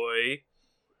enjoy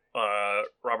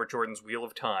Robert Jordan's Wheel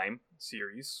of Time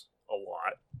series a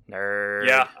lot. Nerd.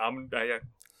 Yeah,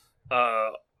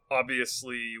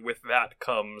 obviously with that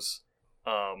comes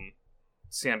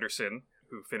Sanderson,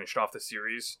 who finished off the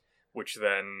series, which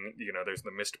then, there's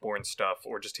the Mistborn stuff,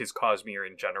 or just his Cosmere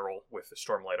in general with the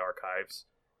Stormlight Archives.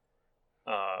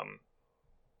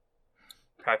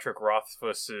 Patrick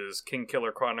Rothfuss's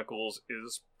Kingkiller Chronicles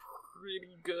is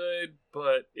pretty good,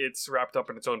 but it's wrapped up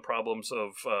in its own problems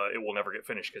of it will never get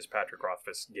finished because Patrick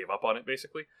Rothfuss gave up on it,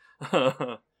 basically.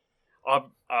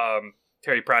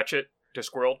 Terry Pratchett,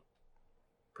 Discworld,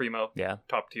 primo, Yeah.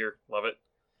 top tier, love it.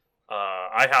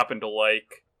 I happen to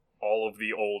like all of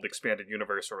the old Expanded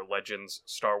Universe or Legends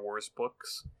Star Wars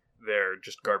books. They're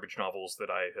just garbage novels that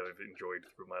I have enjoyed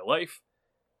through my life.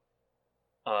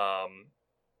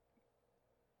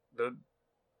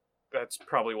 That's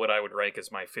probably what I would rank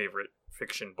as my favorite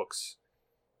fiction books.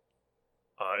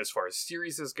 As far as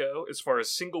series go, as far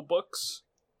as single books,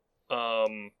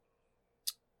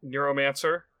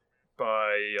 Neuromancer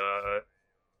by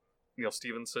Neil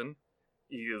Stevenson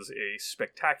is a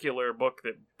spectacular book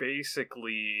that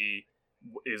basically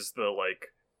is the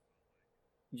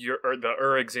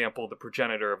example, the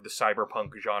progenitor of the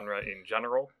cyberpunk genre in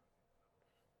general,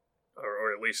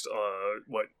 or at least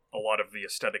what a lot of the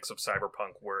aesthetics of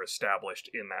cyberpunk were established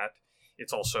in that.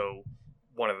 It's also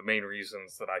one of the main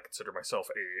reasons that I consider myself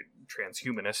a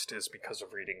transhumanist is because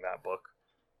of reading that book.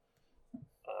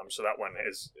 So that one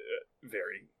is a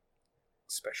very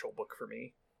special book for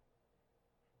me.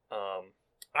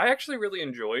 I actually really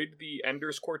enjoyed the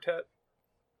Ender's Quartet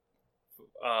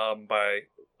by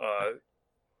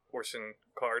Orson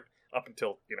Card, up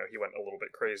until, he went a little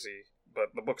bit crazy.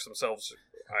 But the books themselves,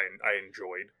 I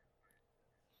enjoyed.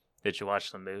 Did you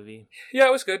watch the movie? Yeah,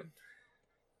 it was good.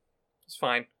 It's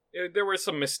fine. There were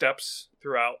some missteps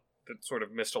throughout that sort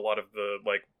of missed a lot of the,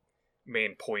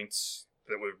 main points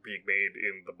that were being made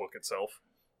in the book itself.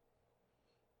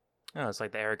 Oh, it's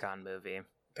like the Aragon movie.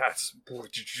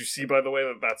 Did you see, by the way,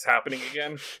 that that's happening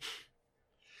again?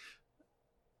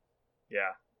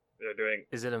 Yeah, they're doing...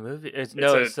 Is it a movie? I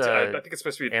think it's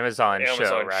supposed to be an Amazon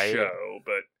show, right?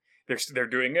 But they're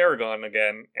doing Aragon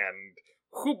again, and,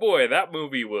 oh boy, that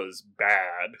movie was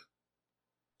bad.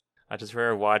 I just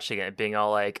remember watching it being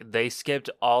all like, they skipped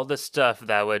all the stuff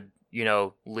that would,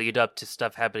 lead up to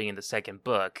stuff happening in the second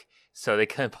book, so they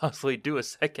couldn't possibly do a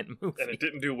second movie. And it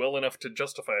didn't do well enough to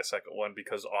justify a second one,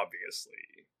 because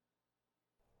obviously.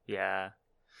 Yeah.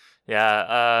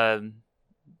 Yeah,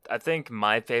 I think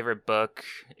my favorite book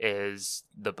is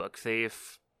The Book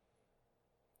Thief.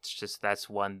 It's just, that's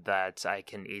one that I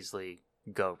can easily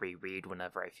go reread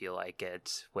whenever I feel like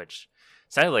it, which,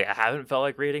 sadly, I haven't felt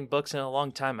like reading books in a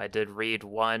long time. I did read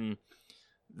one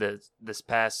this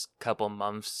past couple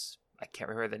months. I can't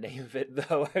remember the name of it,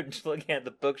 though. I'm just looking at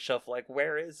the bookshelf like,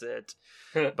 where is it?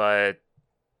 But,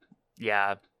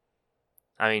 yeah.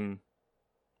 I mean,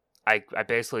 I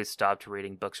basically stopped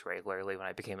reading books regularly when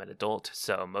I became an adult,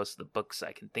 so most of the books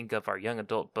I can think of are young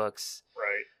adult books.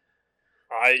 Right.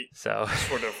 I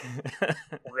sort of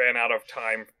ran out of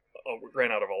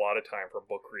a lot of time for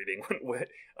book reading.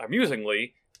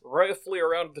 Amusingly, roughly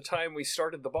around the time we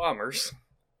started the Bombers,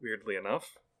 weirdly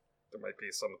enough, there might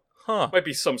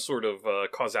be some sort of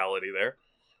causality there.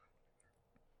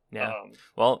 Yeah.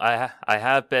 Well, I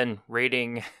have been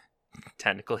reading,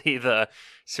 technically, the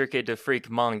Cirque du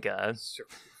Freak manga.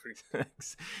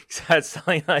 That's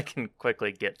something I can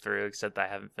quickly get through, except I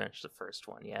haven't finished the first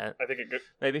one yet. I think it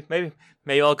could...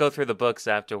 Maybe I'll go through the books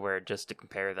afterward just to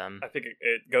compare them. I think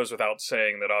it goes without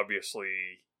saying that obviously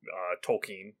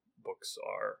Tolkien books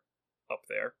are up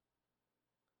there.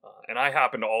 And I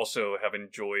happen to also have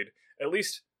enjoyed, at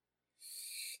least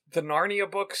the Narnia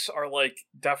books are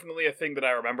definitely a thing that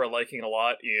I remember liking a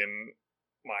lot in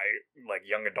my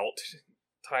young adult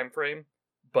time frame.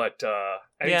 But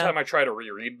anytime I try to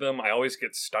reread them, I always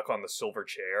get stuck on the silver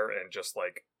chair and just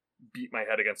beat my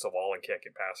head against the wall and can't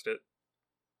get past it.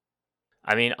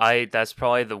 I mean, that's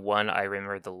probably the one I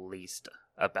remember the least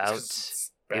about.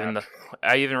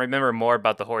 I even remember more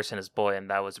about the horse and his boy, and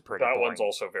that was a pretty. That boring one's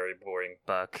also very boring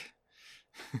book.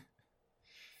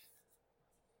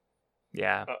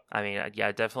 Yeah, I mean,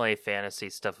 definitely fantasy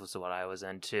stuff was what I was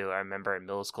into. I remember in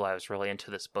middle school I was really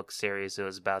into this book series. It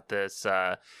was about this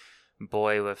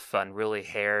boy with unruly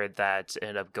hair that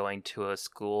ended up going to a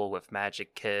school with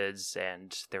magic kids,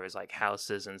 and there was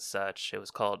houses and such. It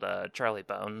was called Charlie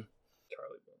Bone.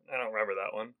 Charlie Bone. I don't remember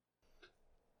that one.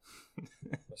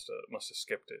 Must have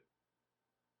skipped it.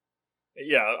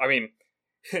 Yeah, I mean,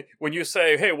 when you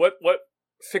say, "Hey, what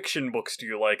fiction books do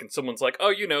you like?" and someone's like,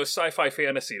 "Oh, sci-fi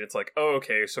fantasy," and it's like, "Oh,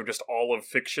 okay, so just all of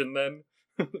fiction then?"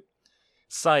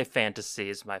 Sci fantasy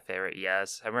is my favorite.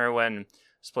 Yes, I remember when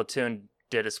Splatoon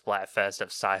did a Splatfest of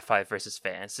sci-fi versus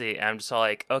fantasy, and I'm just all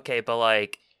like, okay, but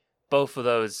both of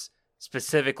those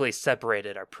specifically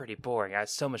separated are pretty boring. I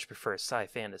so much prefer sci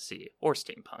fantasy or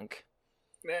steampunk.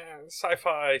 Nah,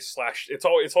 sci-fi / it's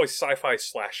always sci-fi /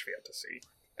 fantasy,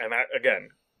 and that again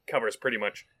covers pretty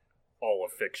much all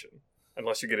of fiction,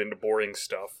 unless you get into boring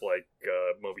stuff like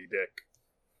Moby Dick.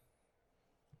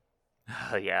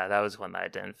 Yeah, that was one that I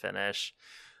didn't finish.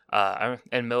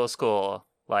 In middle school,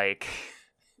 I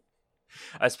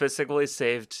specifically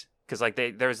saved, because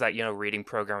there was that reading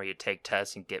program where you take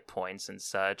tests and get points and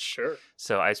such. Sure.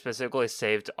 So I specifically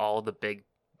saved all the big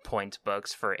point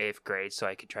books for 8th grade so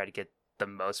I could try to get the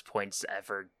most points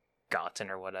ever gotten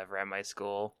or whatever at my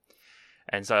school.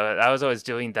 And so I was always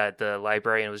doing that. The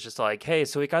librarian was just like, "Hey,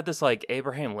 so we got this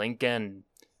Abraham Lincoln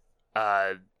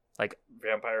Vampire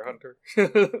Hunter."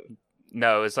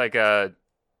 No, it was a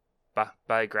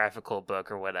biographical book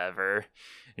or whatever.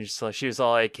 And she was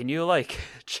all like, "Can you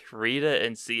read it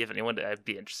and see if anyone would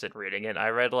be interested in reading it?" And I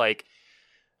read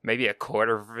maybe a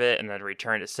quarter of it and then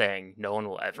returned it saying, "No one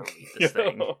will ever read this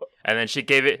thing." And then she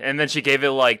gave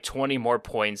it 20 more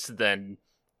points than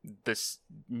this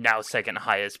now second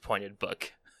highest pointed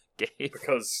book gave.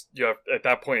 Because at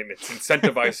that point it's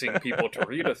incentivizing people to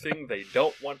read a thing they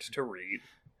don't want to read.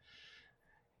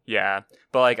 Yeah,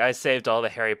 but like I saved all the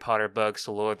Harry Potter books,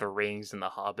 the Lord of the Rings, and the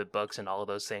Hobbit books, and all of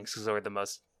those things because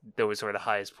those were the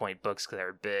highest point books because they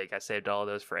were big. I saved all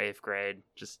those for 8th grade.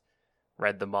 Just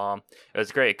read them all. It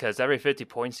was great because every 50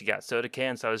 points you got soda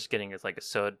cans. So I was just getting like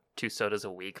two sodas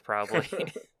a week probably.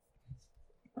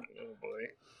 Oh boy,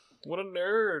 what a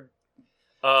nerd.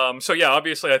 So yeah,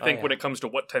 obviously I think when it comes to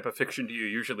what type of fiction do you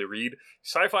usually read,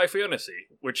 sci-fi fantasy,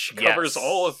 which covers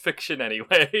all of fiction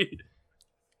anyway.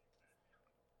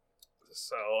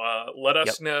 So let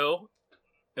us know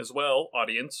as well,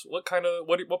 audience, what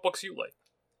books you like.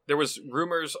 There was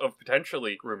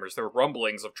there were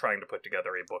rumblings of trying to put together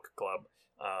a book club.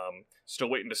 Still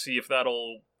waiting to see if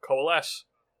that'll coalesce,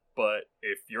 but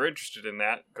if you're interested in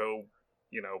that, go,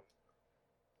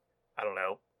 I don't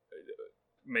know,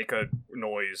 make a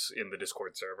noise in the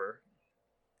Discord server.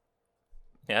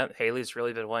 Yeah, Haley's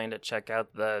really been wanting to check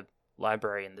out the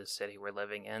library in this city we're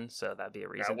living in, so that'd be a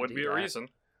reason. That would be a reason.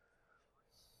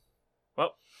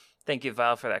 Well, thank you,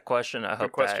 Val, for that question. I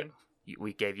hope that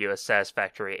we gave you a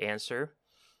satisfactory answer.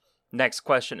 Next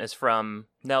question is from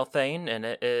Nelthane, and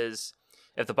it is,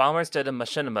 if the Bombers did a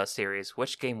Machinima series,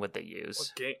 which game would they use?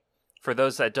 What game? For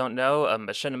those that don't know, a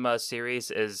Machinima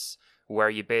series is where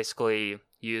you basically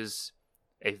use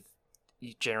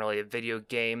generally a video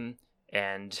game,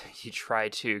 and you try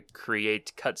to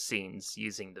create cutscenes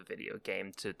using the video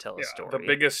game to tell a story. The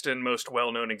biggest and most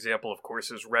well-known example, of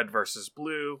course, is Red vs.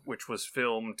 Blue, which was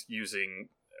filmed using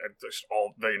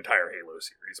the entire Halo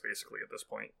series, basically, at this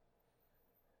point.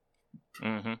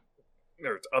 Mm-hmm.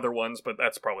 There's other ones, but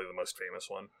that's probably the most famous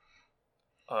one.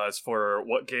 As for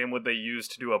what game would they use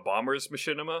to do a Bombers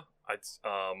Machinima,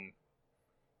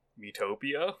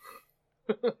 Miitopia.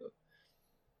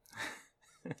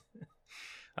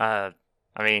 I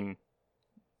mean,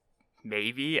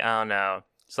 maybe, I don't know.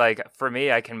 It's like, for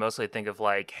me, I can mostly think of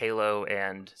like Halo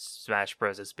and Smash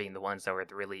Bros. As being the ones that were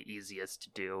the really easiest to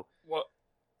do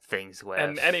things with.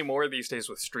 And anymore these days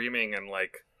with streaming, and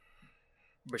like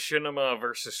Machinima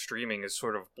versus streaming has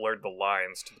sort of blurred the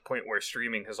lines to the point where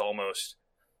streaming has almost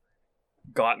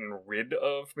gotten rid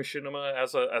of Machinima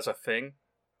as a thing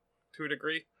to a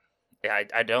degree. Yeah,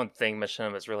 I don't think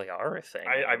Machinimas really are a thing.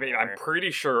 I mean, I'm pretty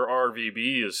sure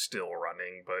RVB is still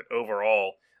running, but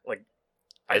overall, like,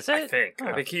 I think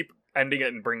they keep ending it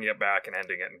and bringing it back and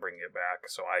ending it and bringing it back,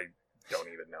 so I don't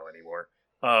even know anymore.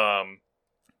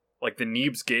 Like the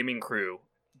Neebs Gaming Crew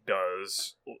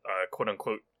does quote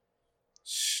unquote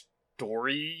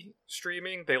story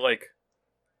streaming. They like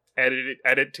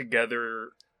edit together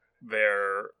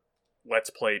their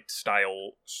Let's Play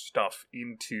style stuff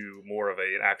into more of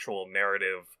an actual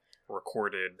narrative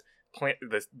recorded plan.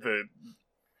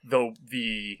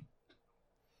 The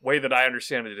way that I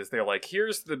understand it is they're like,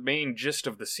 here's the main gist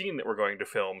of the scene that we're going to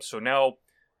film, so now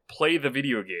play the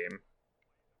video game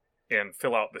and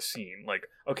fill out the scene. Like,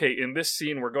 okay, in this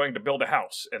scene we're going to build a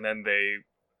house, and then they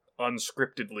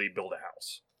unscriptedly build a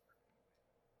house.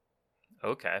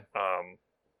 Okay.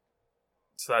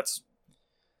 So that's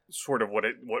sort of what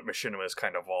Machinima has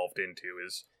kind of evolved into,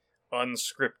 is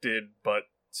unscripted but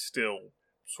still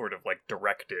sort of like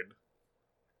directed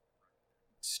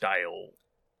style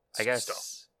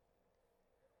stuff.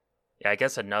 Yeah, I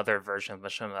guess another version of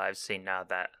Machinima I've seen now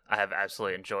that I have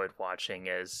absolutely enjoyed watching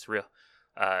is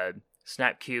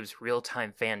Snapcube's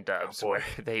real-time fan dubs, where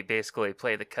they basically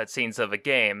play the cutscenes of a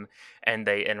game and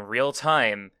they in real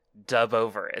time dub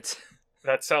over it.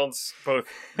 That sounds both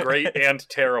great and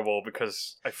terrible,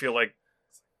 because I feel like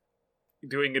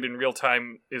doing it in real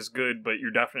time is good, but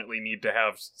you definitely need to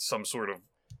have some sort of...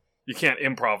 You can't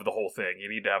improv the whole thing. You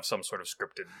need to have some sort of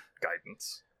scripted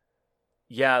guidance.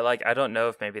 Yeah, like, I don't know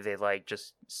if maybe they, like,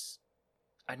 just...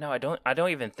 I don't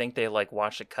even think they, like,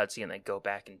 watch a cutscene and then go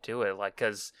back and do it, like,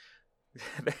 because...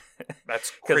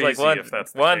 That's crazy, like, if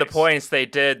that's the one case. of the points they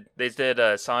did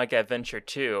Sonic Adventure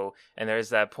 2, and there's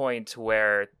that point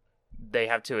where they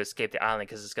have to escape the island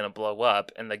because it's going to blow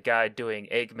up, and the guy doing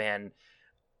Eggman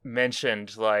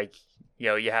mentioned, like,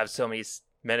 you have so many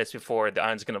minutes before the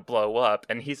island's going to blow up,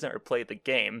 and he's never played the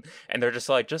game, and they're just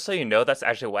like, just so you know, that's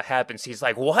actually what happens. He's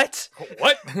like, what?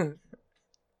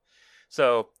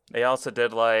 So they also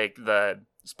did, like, the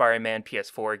Spider-Man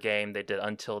PS4 game. They did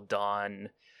Until Dawn.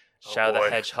 Shadow the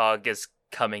Hedgehog is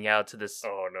coming out to this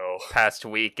past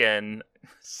weekend.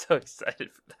 So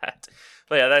excited for that.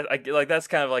 But yeah, that's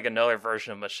kind of like another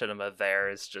version of Machinima there,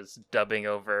 is just dubbing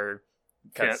over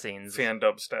cutscenes. Fan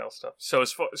dub style stuff. So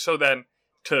then,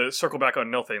 to circle back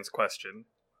on Nilthane's question,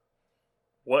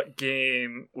 what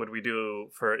game would we do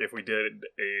if we did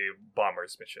a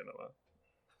Bombers Machinima?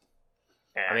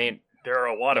 I mean, There are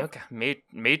a lot of... Okay,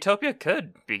 Miitopia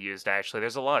could be used, actually.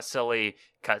 There's a lot of silly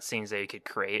cutscenes that you could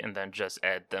create and then just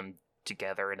add them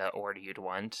together in an order you'd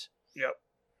want. Yep.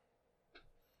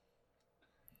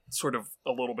 Sort of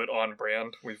a little bit on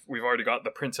brand. We've already got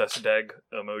the Princess Deg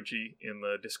emoji in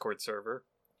the Discord server.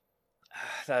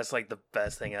 That's like the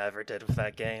best thing I ever did with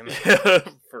that game.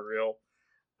 For real.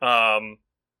 And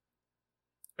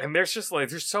there's just like,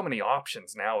 there's so many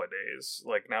options nowadays.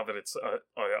 Like, now that it's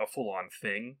a full-on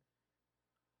thing.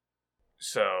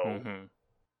 So,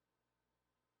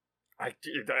 I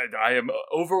am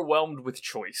overwhelmed with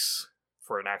choice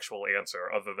for an actual answer,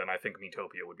 other than I think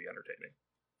Miitopia would be entertaining.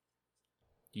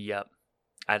 Yep.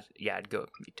 I'd go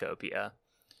with Miitopia.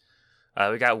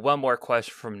 We got one more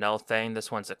question from Nelthane. This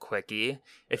one's a quickie.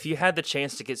 If you had the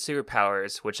chance to get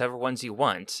superpowers, whichever ones you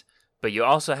want, but you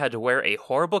also had to wear a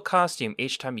horrible costume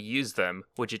each time you use them,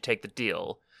 would you take the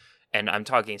deal? And I'm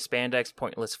talking spandex,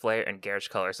 pointless flare, and garish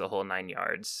colors, the whole 9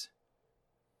 yards.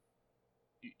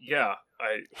 Yeah,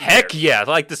 Heck yeah!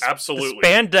 Like absolutely. The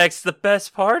spandex, the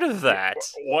best part of that.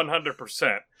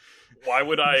 100%. Why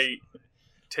would I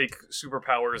take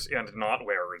superpowers and not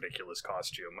wear a ridiculous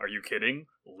costume? Are you kidding?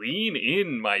 Lean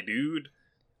in, my dude.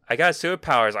 I got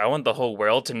superpowers. I want the whole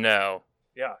world to know.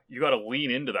 Yeah, you gotta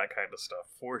lean into that kind of stuff,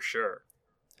 for sure.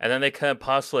 And then they couldn't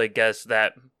possibly guess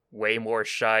that way more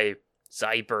shy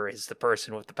Zyber is the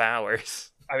person with the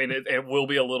powers. I mean, it will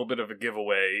be a little bit of a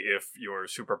giveaway if your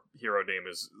superhero name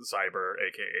is Zyber,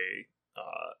 aka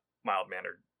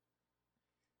mild-mannered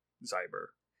Zyber.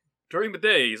 During the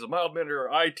day, he's a mild-mannered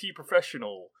IT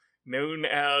professional known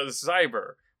as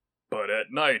Zyber. But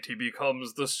at night, he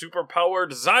becomes the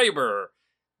superpowered Zyber.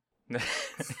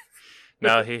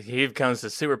 No, he becomes the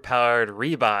superpowered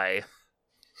Rebuy.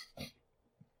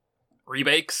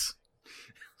 Rebakes?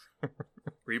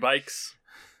 Rebikes?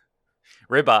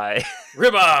 Ribeye.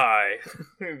 Ribeye!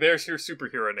 There's your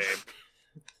superhero name.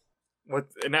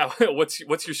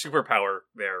 What's your superpower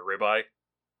there, Ribeye?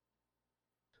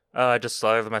 I just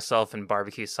slather myself in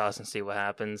barbecue sauce and see what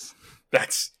happens.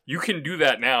 You can do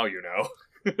that now, you know.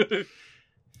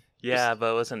 Yeah,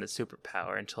 but it wasn't a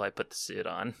superpower until I put the suit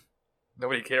on.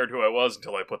 Nobody cared who I was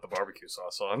until I put the barbecue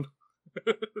sauce on.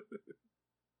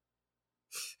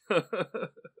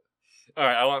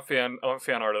 Alright, I want fan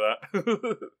art of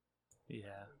that.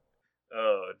 Yeah.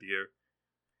 Oh, dear.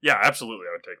 Yeah, absolutely,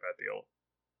 I would take that deal.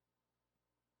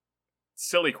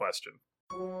 Silly question.